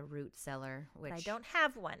best in like a root cellar, which But I don't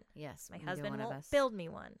have one. Yes, My neither husband one of won't us. build me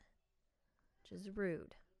one, which is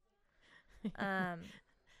rude.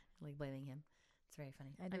 Like blaming him. It's very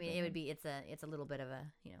funny. I I do mean, blame it would him. be. It's a little bit of a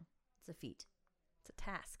it's a feat. It's a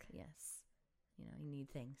task. Yes. You need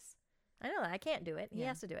things. I know that. I can't do it. He Yeah.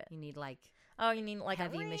 has to do it. You need like Oh, you mean like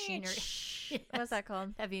heavy a machinery. What's that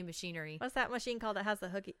called? Heavy machinery. What's that machine called that has the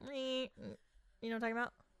hooky? You know what I'm talking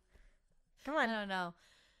about? Come I on. don't know.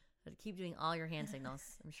 But keep doing all your hand signals.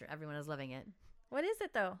 I'm sure everyone is loving it. What is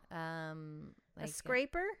it though? Like A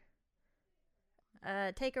scraper?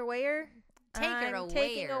 Taker-awayer? Taker-awayer.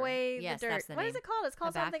 Taking away Yes, the dirt. that's the What is name. it called? It's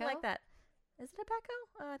called something Tobacco? like that. Is it a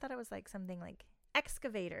backhoe? Oh, I thought it was like something like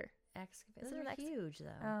excavator. excavator. Is it Those an are ex- huge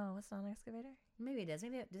though. Oh, it's not an excavator? Maybe it is.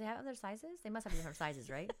 Maybe do they have other sizes? They must have different sizes,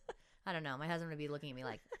 right? I don't know. My husband would be looking at me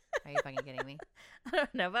like, "Are you fucking kidding me?" I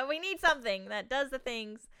don't know, but we need something that does the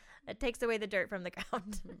things that takes away the dirt from the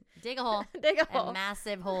ground. Dig a hole. Dig a A hole.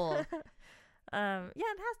 massive hole. Yeah,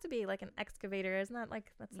 it has to be like an excavator. Isn't that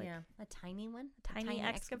like that's like Yeah, a tiny one. A tiny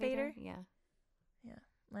excavator? Yeah.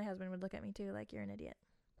 my husband would look at me too like you're an idiot.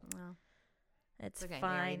 Well, It's it's okay.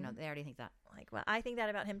 fine. They already think that. Like, well, I think that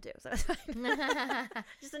about him too, so it's fine.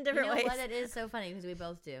 Just in You different know ways. what? It is so funny because we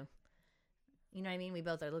both do. You know what I mean? We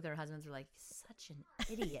both look at our husbands. We're like, such an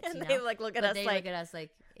idiot. And You know? they like look at But us they like look at us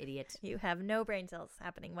like idiot. you have no brain cells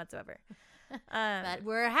happening whatsoever. But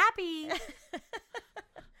we're happy.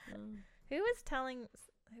 Who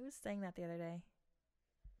was saying that the other day?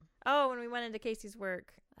 Oh, when we went into Casey's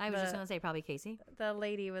work, I was just gonna say probably Casey. the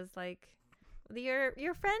lady was like,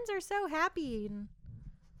 "Your friends are so happy." And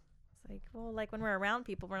it's like, well, like when we're around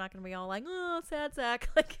people, we're not gonna be all like, "Oh, sad sack."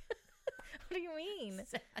 Like, what do you mean?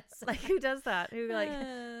 Like, who does that? Who like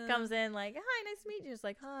comes in like, "Hi, nice to meet you." It's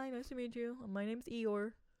like, "Hi, nice to meet you. My name's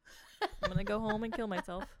Eeyore. I'm gonna go home and kill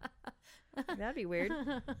myself." That'd be weird.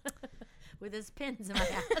 with his pins in my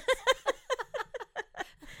ass.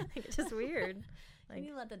 It's just weird. Can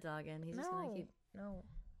you let the dog in? He's just gonna keep. No.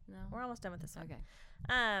 No. We're almost done with this one.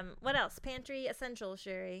 Okay. What else? Pantry essentials,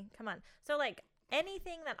 Sherry. Come on. So like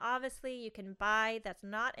anything that obviously you can buy that's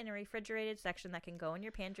not in a refrigerated section that can go in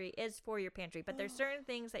your pantry is for your pantry. But there's certain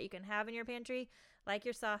things that you can have in your pantry, like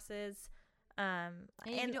your sauces. And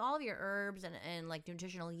you can do all of your herbs and like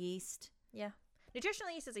nutritional yeast. Yeah.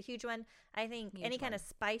 Nutritional yeast is a huge one. I think Huge any kind one. of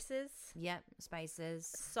spices, Yep. Spices.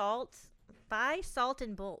 salt. Buy salt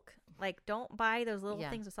in bulk. Like, don't buy those little Yeah.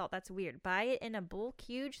 things of salt. That's weird. Buy it in a bulk,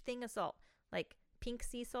 huge thing of salt. Like pink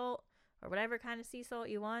sea salt or whatever kind of sea salt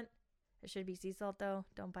you want. It should be sea salt, though.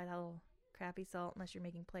 Don't buy that little crappy salt unless you're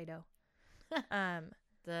making Play-Doh.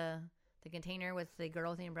 The container with the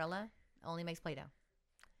girl with the umbrella only makes Play-Doh.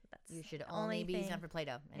 That's You should the only be thing. using it for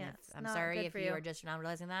Play-Doh. And Yeah, if, it's I'm not sorry good if for you you. are just not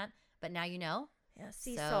realizing that, but now you know. Yeah,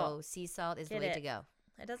 sea so salt. sea salt is Get the way it. to go.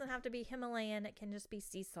 It doesn't have to be Himalayan. It can just be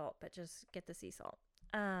sea salt, but just get the sea salt.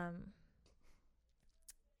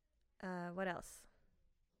 What else?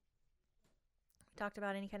 We talked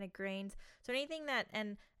about any kind of grains. So anything that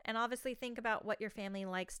and obviously think about what your family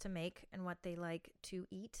likes to make and what they like to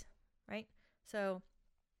eat, right? So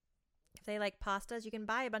if they like pastas, you can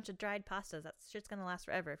buy a bunch of dried pastas. That shit's gonna last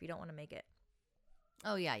forever if you don't want to make it.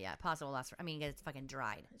 Oh yeah, yeah. Pasta will last. I mean, it's fucking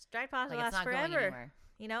dried. It's dried pasta Like it's lasts not going forever, anywhere.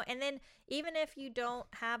 you know. And then even if you don't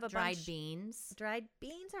have a Dried bunch, beans. dried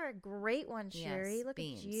beans are a great one, Sherry. Yes, Look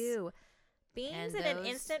beans. at you. Beans And in an those-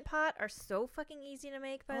 Instant Pot are so fucking easy to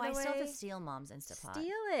make. By Oh, the I way, still have to steal Mom's Instapot.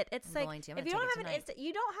 steal it. It's I'm like going to. I'm if gonna you don't take it have an tonight. instant,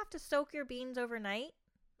 you don't have to soak your beans overnight.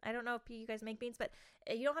 I don't know if you guys make beans, but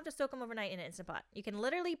you don't have to soak them overnight in an Instant Pot. You can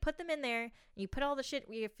literally put them in there. And you put all the shit.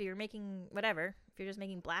 If you're making whatever, if you're just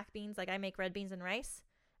making black beans, like I make red beans and rice,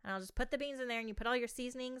 and I'll just put the beans in there, and you put all your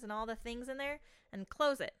seasonings and all the things in there, and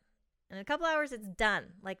close it. In a couple hours, it's done.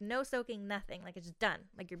 Like no soaking, nothing. Like it's done.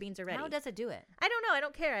 Like your beans are ready. How does it do it? I don't know. I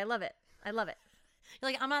don't care. I love it. I love it.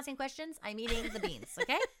 You're like, I'm not asking questions. I'm eating the beans.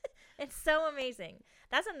 Okay. It's so amazing.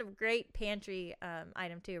 That's a great pantry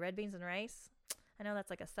item too. Red beans and rice. I know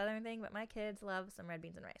that's like a southern thing, but my kids love some red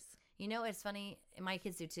beans and rice. You know, it's funny. My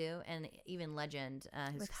kids do too, and even Legend,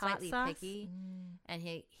 who's With hot slightly sauce? picky, and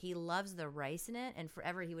he loves the rice in it. And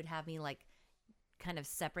forever he would have me like kind of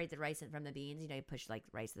separate the rice from the beans. You know, you push like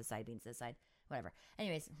rice to the side, beans to the side, whatever.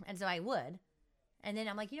 Anyways, and so I would. And then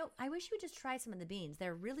I'm like, I wish you would just try some of the beans.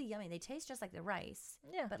 They're really yummy. They taste just like the rice,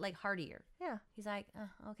 Yeah. but like heartier. Yeah. He's like,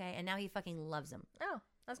 okay. And now he fucking loves them. Oh,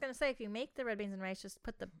 I was going to say, if you make the red beans and rice, just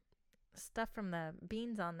put the stuff from the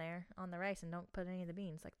beans on there on the rice, and don't put any of the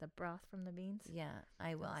beans, like the broth from the beans. Yeah,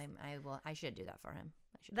 I will. I will. I should do that for him.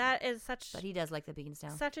 I should do That is such But he does like the beans now.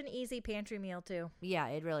 such an easy pantry meal too. Yeah,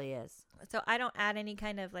 it really is. So I don't add any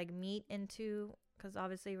kind of like meat into, because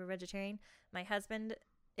obviously we're vegetarian. My husband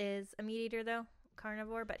is a meat eater though,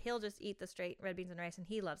 carnivore, but he'll just eat the straight red beans and rice, and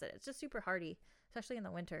he loves it. It's just super hearty, especially in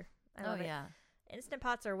the winter. I love it. Yeah. Instant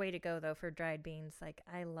Pots are a way to go though for dried beans. Like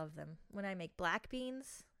I love them. When I make black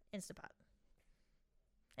beans, Instant Pot.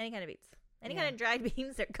 Any kind of beans. Any kind of dried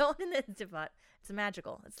beans, they're going in the Instant Pot. It's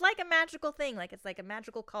magical. It's like a magical thing. Like it's like a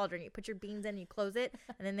magical cauldron. You put your beans in, you close it,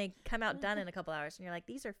 and then they come out done in a couple hours. And you're like,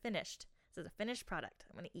 these are finished. This is a finished product.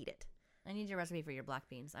 I'm going to eat it. I need your recipe for your black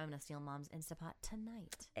beans. I'm gonna steal Mom's Instapot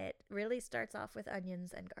tonight. It really starts off with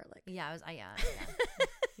onions and garlic. Yeah, yeah.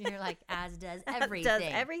 You're like, as does everything. Does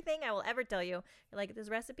everything I will ever tell you. You're like, this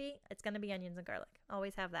recipe, it's going to be onions and garlic.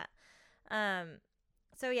 Always have that.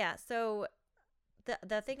 So yeah, so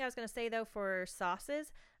the thing I was going to say though for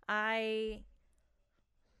sauces,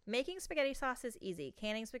 making spaghetti sauce is easy.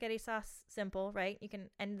 Canning spaghetti sauce, simple, right? You can,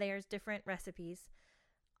 and there's different recipes.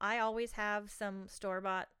 I always have some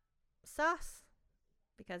store-bought sauce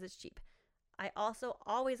because it's cheap. I also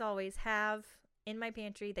always have in my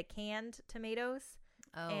pantry the canned tomatoes.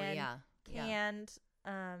 Oh, and yeah. canned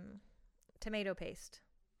tomato paste,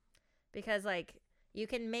 because like you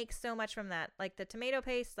can make so much from that, like the tomato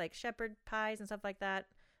paste, like shepherd pies and stuff like that.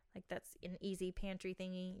 Like that's an easy pantry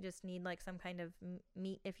thingy. You just need like some kind of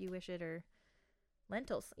meat if you wish it, or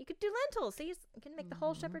lentils. You could do lentils. So you can make the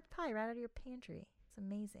whole shepherd pie right out of your pantry. It's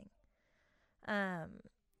amazing.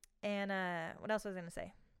 And what else was I gonna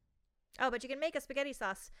say? Oh, but you can make a spaghetti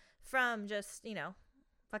sauce from just,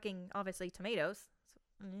 fucking obviously tomatoes.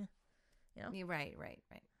 You're right.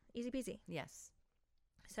 Easy peasy. Yes.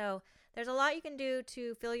 So there's a lot you can do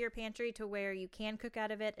to fill your pantry to where you can cook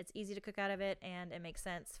out of it. It's easy to cook out of it, and it makes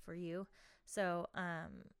sense for you. So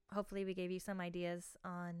hopefully we gave you some ideas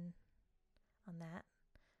on that.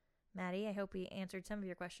 Maddie, I hope we answered some of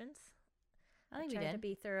your questions. I think we tried did. to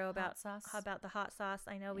be thorough about the hot sauce.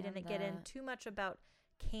 I know we didn't get in too much about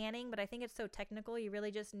canning, but I think it's so technical. You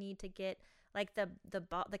really just need to get like the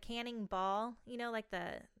canning ball, like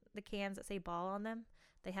the cans that say ball on them.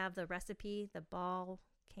 They have the recipe, the ball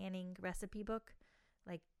canning recipe book.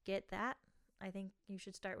 Like get that. I think you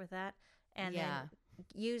should start with that, and then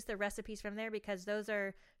use the recipes from there, because those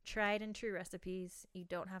are tried and true recipes. You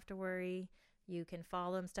don't have to worry. You can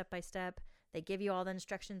follow them step by step. They give you all the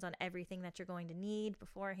instructions on everything that you're going to need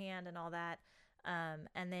beforehand and all that.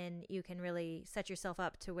 And then you can really set yourself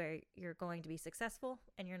up to where you're going to be successful,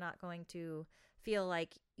 and you're not going to feel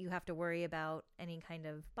like you have to worry about any kind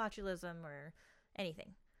of botulism or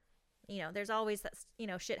anything. There's always that,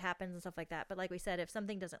 shit happens and stuff like that. But like we said, if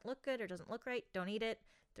something doesn't look good or doesn't look right, don't eat it,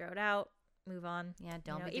 throw it out, move on. Yeah,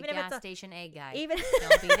 don't be even the if gas station egg guy. Even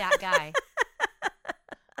don't be that guy.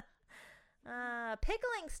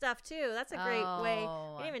 Pickling stuff too. That's a great way.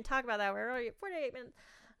 We didn't even talk about that. We're already at 48 minutes.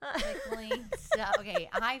 Pickling stuff. Okay,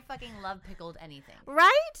 I fucking love pickled anything.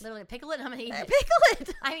 Right? Literally, pickle it. I'm gonna eat it. Pickle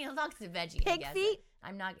it. I mean, as long as it's veggie. Pig feet.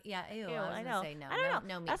 I'm not. Yeah. Ew. Ew, I was I gonna know. say no. I don't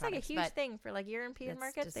know. No meat That's like a products, huge but thing for like European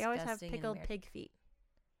that's markets. They always have disgusting and pickled weird. pig feet.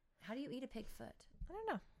 How do you eat a pig foot? I don't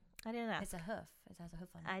know. I didn't ask. It's a hoof. It has a hoof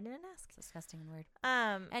on it. I didn't ask. It's disgusting and weird.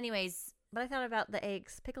 Anyways, but I thought about the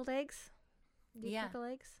eggs. Pickled eggs. Do you Yeah. pickle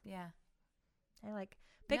eggs? Yeah. I like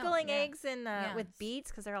pickling yeah. eggs in with beets,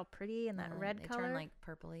 because they're all pretty in that red they color. turn like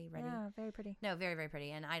purpley, ready. Yeah, very pretty. No, very, very pretty.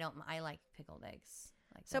 And I like pickled eggs.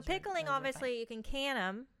 Like So those pickling, those are obviously, you can can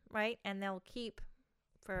them, right? And they'll keep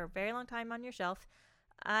for a very long time on your shelf.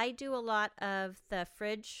 I do a lot of the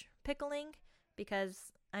fridge pickling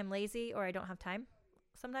because I'm lazy or I don't have time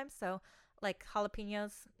sometimes. So like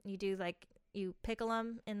jalapenos, you pickle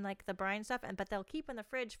them in like the brine stuff, but they'll keep in the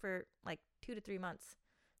fridge for like 2 to 3 months.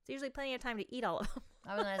 It's usually plenty of time to eat all of them.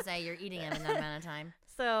 I was gonna say you're eating them in that amount of time.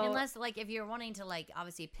 So unless like if you're wanting to like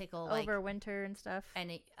obviously pickle like over winter and stuff, and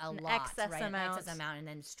an lot, excess right? amount. An excess amount, and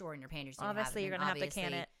then store in your pantry. So obviously, you're gonna have to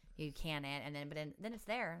can it. You can it, and then it's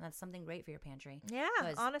there. That's something great for your pantry. Yeah,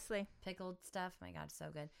 honestly, pickled stuff. My God, so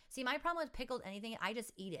good. See, my problem with pickled anything, I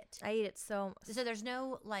just eat it. I eat it so there's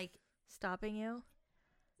no like stopping you.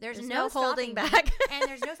 There's no holding back, and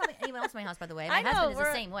there's no stopping anyone else in my house. By the way, my husband is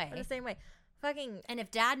the same way. The same way. Fucking. And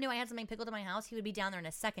if Dad knew I had something pickled in my house, he would be down there in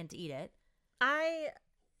a second to eat it.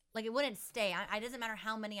 Like it wouldn't stay. I doesn't matter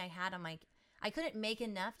how many I had on my. I couldn't make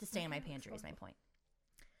enough to stay in my pantry. Is my point.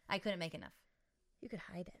 I couldn't make enough. You could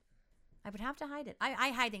hide it. I would have to hide it. I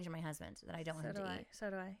hide things from my husband that I don't want him to eat.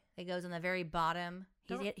 So do I. It goes on the very bottom.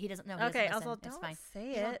 He doesn't know. Okay, also don't it's fine.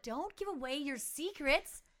 say it. Don't give away your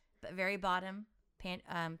secrets. But very bottom,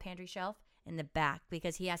 pantry shelf in the back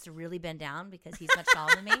because he has to really bend down because he's much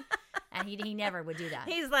taller than me. And he never would do that.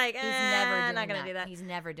 He's like, He's never doing not gonna do that. He's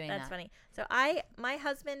never doing That's that. funny. So my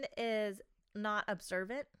husband is not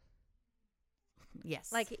observant.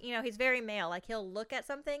 Yes. Like, he's very male. Like, he'll look at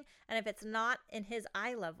something, and if it's not in his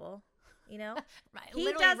eye level, right, he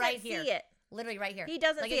literally doesn't right here. see it. Literally right here. He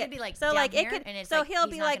doesn't like see it it. could be like so down like here, it could. and it's So like, he'll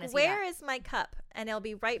he's be not like, gonna see "Where that. is my cup?" And it'll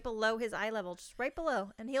be right below his eye level, just right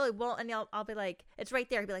below. And he'll won't. And I'll be like, "It's right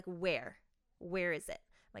there." He'll be like, "Where? Where is it?"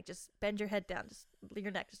 Like, just bend your head down, just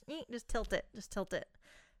your neck, just tilt it, just tilt it.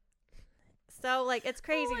 So like, it's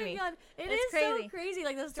crazy Oh my to me. God. It It's is crazy. so crazy.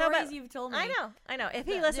 Like the So, but stories you've told me. I know. If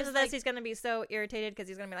he Yeah, listens just to this, like- he's gonna be so irritated because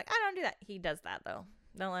he's gonna be like, "I don't do that." He does that though.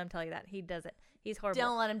 Don't let him tell you that. He does it. He's horrible.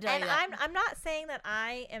 Don't let him tell And you that. I'm not saying that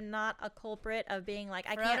I am not a culprit of being like,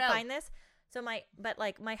 I can't Frodo. find this. So my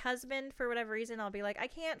husband, for whatever reason, I'll be like, I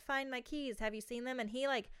can't find my keys. Have you seen them? And he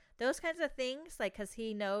like those kinds of things, like, cause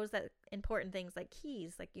he knows that important things like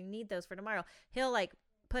keys, like you need those for tomorrow. He'll like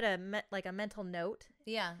put a mental note.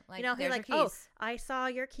 Yeah. Like, He'll there's like, your oh, keys. I saw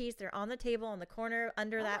your keys. They're on the table in the corner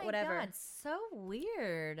under that, my whatever. God, so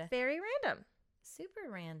weird. Very random. Super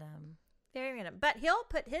random. Very random. But he'll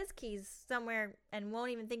put his keys somewhere and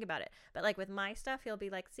won't even think about it. But like with my stuff, he'll be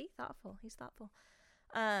like, see, thoughtful. He's thoughtful.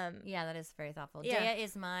 Yeah, that is very thoughtful. Yeah. Dea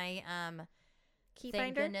is my Key thank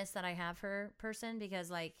finder. goodness that I have her person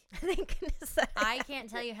because like Thank goodness. I can't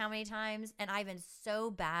tell you how many times, and I've been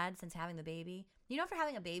so bad since having the baby. After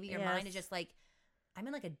having a baby, your mind is Yes. just like, I'm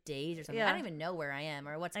in like a daze or something. Yeah. I don't even know where I am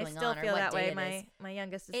or what's I going still on or feel what that day way. it is. My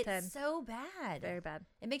youngest is It's 10. so bad. Very bad.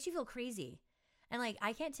 It makes you feel crazy. And like,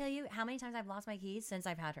 I can't tell you how many times I've lost my keys since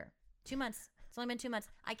I've had her. 2 months. It's only been 2 months.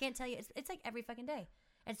 I can't tell you. It's like every fucking day.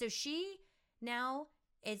 And so she now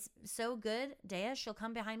is so good. Dea, she'll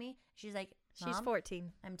come behind me. She's like, She's Mom,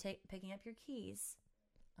 14. I'm picking up your keys.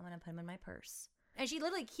 I'm going to put them in my purse. And she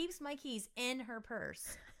literally keeps my keys in her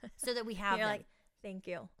purse so that we have You're them. like, thank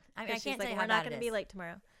you. I 'Cause can't she's tell like, you we're how not bad going it to be is. late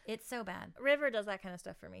tomorrow. It's so bad. River does that kind of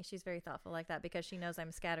stuff for me. She's very thoughtful like that because she knows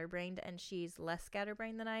I'm scatterbrained and she's less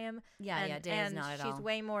scatterbrained than I am. Yeah, and, Dea's and not at she's all.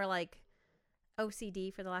 way more like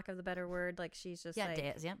OCD, for the lack of the better word. Like, she's just Yeah, like,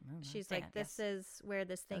 Dea's. Yeah. she's Dea, like, this yes. is where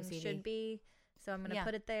this thing OCD. should be, so I'm going to Yeah.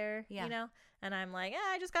 put it there, Yeah. And I'm like,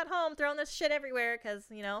 I just got home, throwing this shit everywhere because,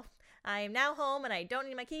 I'm now home and I don't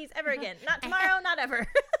need my keys ever again. Not tomorrow, not ever.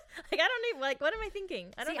 Like, I don't need, like, what am I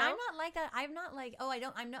thinking? I don't know. I'm not like that. I'm not like, oh, I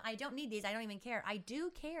don't need these. I don't even care. I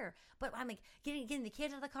do care. But I'm like getting the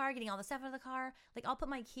kids out of the car, getting all the stuff out of the car. Like, I'll put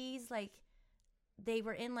my keys, like, they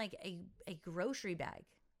were in like a grocery bag.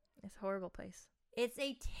 It's a horrible place. It's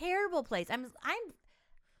a terrible place. How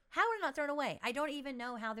were they not thrown away? I don't even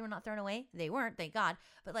know how they were not thrown away. They weren't, thank God.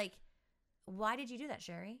 But like, why did you do that,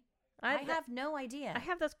 Sherry? I have no idea. I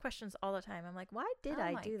have those questions all the time. I'm like, why did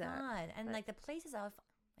I do that? God. And But- like the places I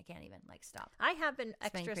can't even like stop. I have been been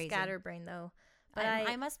extra crazy. scatterbrained though. But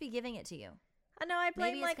I must be giving it to you. I know I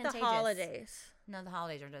blame maybe it's like contagious. the holidays. No, the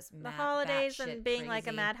holidays are just The holidays and batshit being like a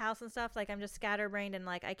crazy. madhouse and stuff. Like, I'm just scatterbrained and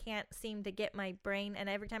like I can't seem to get my brain. And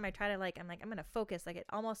every time I try to like, I'm gonna focus. Like, it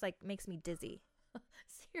almost like makes me dizzy.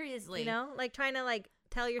 Seriously, Like trying to like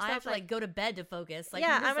tell yourself I have to like go to bed to focus. Like,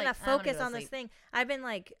 yeah, I'm just I'm gonna like, I wanna focus go to on this sleep. thing.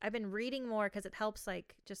 I've been reading more because it helps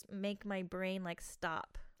like just make my brain like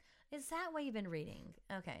stop. Is that why you've been reading?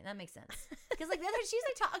 Okay, that makes sense. Because like the other, she's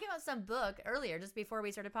like talking about some book earlier, just before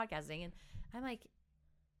we started podcasting, and I'm like,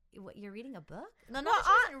 "What? You're reading a book? No, not Well, that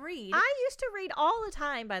she doesn't read. I used to read all the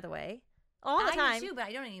time, by the way, all the I time. do too, but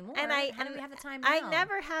I don't anymore. And How do we have the time now? I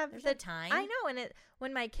never have There's the no time. I know, and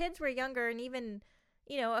when my kids were younger, and even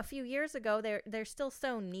a few years ago, they're still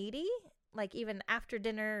so needy. Like, even after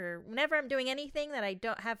dinner or whenever I'm doing anything that I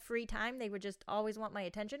don't have free time, they would just always want my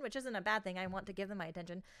attention, which isn't a bad thing. I want to give them my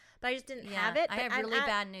attention, but I just didn't have it. I But have I'm really at-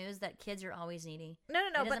 bad news that kids are always needy. No,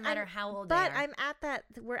 It doesn't but matter how old But they are. I'm at that.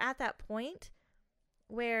 We're at that point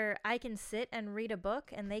where I can sit and read a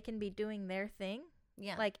book, and they can be doing their thing.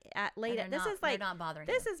 Yeah, Like at late. And This they're is like not bothering.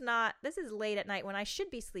 this you. is not. This is late at night when I should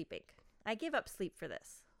be sleeping. I give up sleep for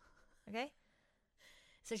this. Okay.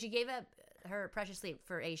 So she gave up her precious sleep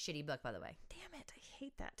for a shitty book, by the way. Damn it! I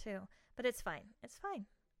hate that too. But it's fine. It's fine.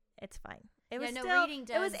 It's fine. It Yeah, was no, still. reading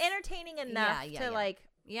It was does- entertaining enough yeah, to yeah. like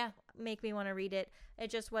Yeah. make me want to read it. It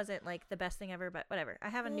just wasn't like the best thing ever. But whatever. I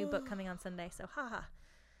have a new book coming on Sunday, so haha.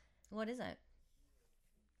 What is it?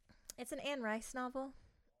 It's an Anne Rice novel.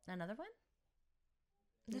 Another one?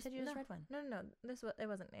 You said you just read one. No. It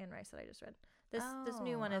wasn't Anne Rice that I just read. This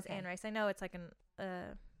new one is okay. Anne Rice. I know it's like an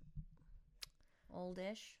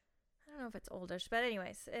Oldish. I don't know if it's oldish, but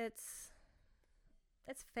anyways, it's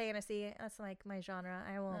fantasy. That's like my genre.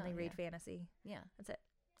 I will only read yeah. fantasy. Yeah. That's it.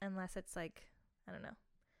 Unless it's like, I don't know,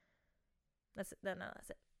 That's it. No, that's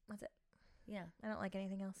it. That's it. Yeah. I don't like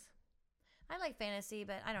anything else. I like fantasy,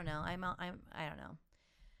 but I don't know. I don't know.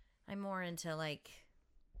 I'm more into like.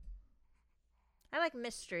 I like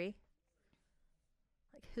mystery.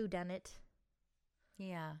 Like whodunit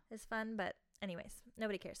Yeah. is fun, but anyways,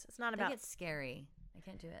 nobody cares. It's not I about. think it's scary. I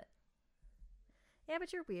can't do it. Yeah,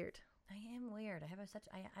 but you're weird. I am weird. I have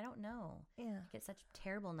I don't know. Yeah. I get such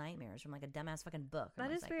terrible nightmares from like a dumbass fucking book. That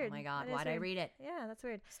I'm is just like, weird. Oh my god, That is why'd I weird. read it? Yeah, that's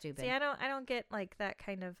weird. Stupid. See, I don't get like that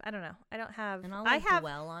kind of. I don't know. I don't have. And I'll I like have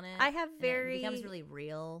dwell on it. I have and very it becomes really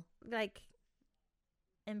real. like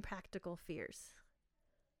impractical fears.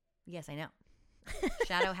 Yes, I know.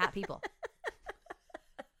 Shadow hat people.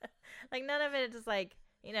 Like none of it is like,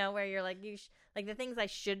 you know, where you're like like the things I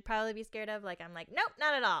should probably be scared of, like I'm like, nope,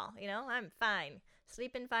 not at all. You know, I'm fine.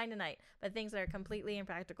 Sleeping fine tonight. But things that are completely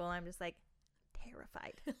impractical, I'm just like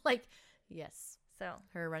terrified. Like, yes. So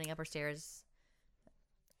Her running up her stairs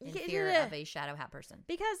in Yeah, fear yeah. of a shadow hat person.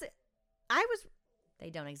 because I was They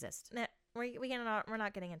don't exist. we're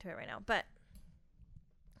not getting into it right now, but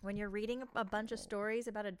when you're reading a bunch of stories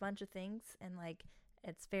about a bunch of things and like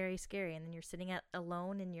it's very scary, and then you're sitting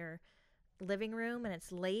alone in your living room and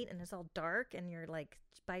it's late and it's all dark and you're like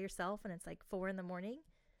by yourself and it's like 4 a.m.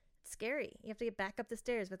 It's scary. You have to get back up the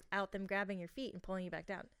stairs without them grabbing your feet and pulling you back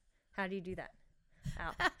down. How do you do that?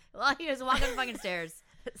 Ow. Well, you just walk up the fucking stairs.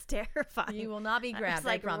 It's terrifying. You will not be I grabbed. was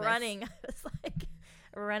like I promise. running. I was like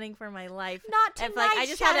running for my life. Not And, tonight, I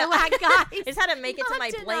just shadow had hat to, guys. I just had to make it to Not my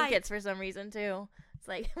tonight. blankets for some reason too. It's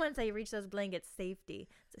like once I reach those blankets, safety.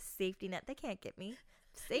 It's a safety net. They can't get me.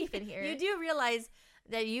 I'm safe in here. You do realize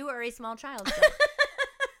that you are a small child. Still.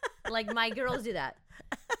 Like my girls do that.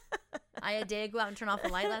 I had Daya go out and turn off the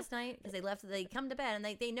light last night because they come to bed and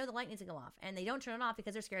they know the light needs to go off and they don't turn it off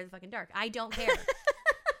because they're scared of the fucking dark. I don't care.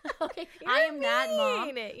 Okay, I am that mom.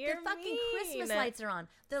 You're The fucking mean. Christmas lights are on.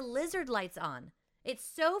 The lizard lights on. It's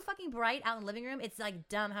so fucking bright out in the living room. It's like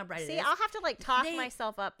dumb how bright it See, is. I'll have to like talk They-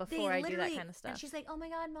 myself up They before I do that literally- kind of stuff. And she's like, "Oh my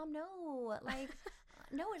god, mom, no, like,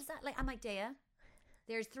 no, it's not." Like, I'm like, Daya,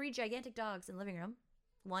 there's 3 gigantic dogs in the living room,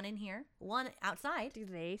 1 in here, 1 outside. Do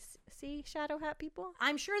they see shadow hat people?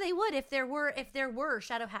 I'm sure they would if there were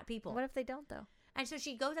shadow hat people. What if they don't though? And so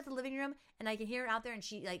she goes out to the living room, and I can hear her out there, and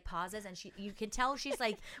she like pauses, and you can tell she's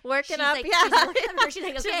like Working she's up, like, yeah. She's working up, she's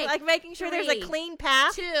like, She's okay, like making sure there's a 3, clean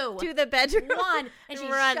path 2, to the bedroom. 1, and she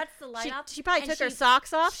Run. shuts the light off. She probably and took her she-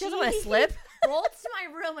 socks off. She doesn't want to she slip. rolls to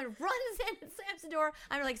my room and runs in and slams the door.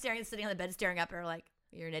 I'm like sitting on the bed, staring up at her like,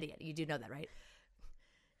 "You're an idiot. You do know that, right?"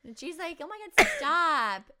 And she's like, "Oh my god,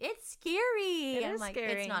 stop! It's scary." It I'm is like,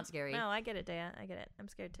 scary. "It's not scary." No, I get it, Daya. I get it. I'm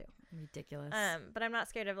scared too. Ridiculous. But I'm not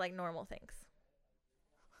scared of like normal things,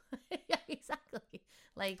 Yeah, exactly.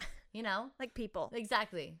 Like, you know, like people.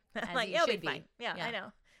 exactly. I'm As like, you it'll be should fine. Yeah, I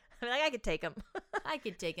know. I mean, like I could take them. I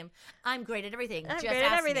could take him. I'm great at everything. I'm Just great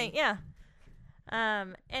ask at everything. me. Yeah.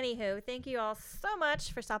 Anywho, thank you all so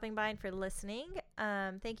much for stopping by and for listening.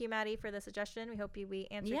 Thank you, Maddie, for the suggestion. We hope we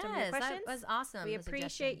answered some of your Yes, questions. that was awesome. We the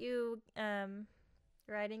appreciate suggestion.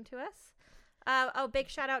 you writing to us. Big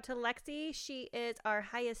shout out to Lexi. She is our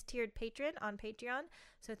highest tiered patron on Patreon.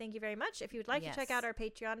 So thank you very much. If you would like to check Yes. out our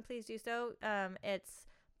Patreon, please do so. It's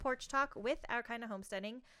Porch Talk with Our Kind of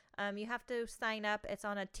Homesteading. You have to sign up. It's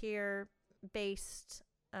on a tier based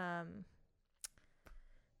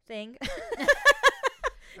thing.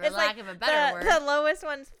 For It's lack like of a better word. The lowest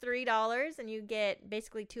one's $3, and you get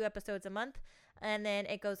basically 2 episodes a month, and then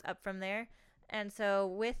it goes up from there. And so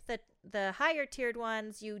with the higher tiered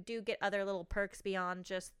ones, you do get other little perks beyond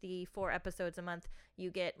just the 4 episodes a month. You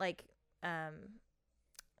get like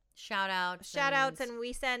shout outs and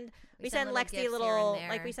we send little Lexi gifts a here little, and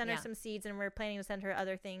like we there. send her Yeah. some seeds, and we're planning to send her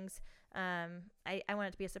other things. I want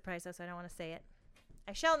it to be a surprise though, so I don't want to say it.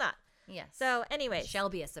 I shall not. Yes. So anyways, shall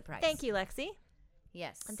be a surprise. thank you, Lexi.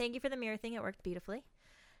 Yes. And thank you for the mirror thing. It worked beautifully.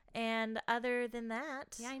 And other than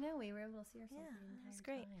that, Yeah, I know. We were able to see ourselves. Yeah, the that's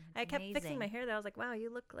entire great. time. I It's kept fixing my amazing. hair though. I was like, wow, you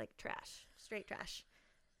look like trash. Straight trash.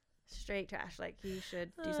 Straight trash. Like you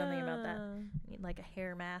should do something about that. You need like a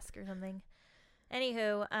hair mask or something.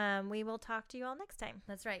 Anywho, we will talk to you all next time.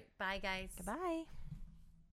 That's right. Bye, guys. Goodbye.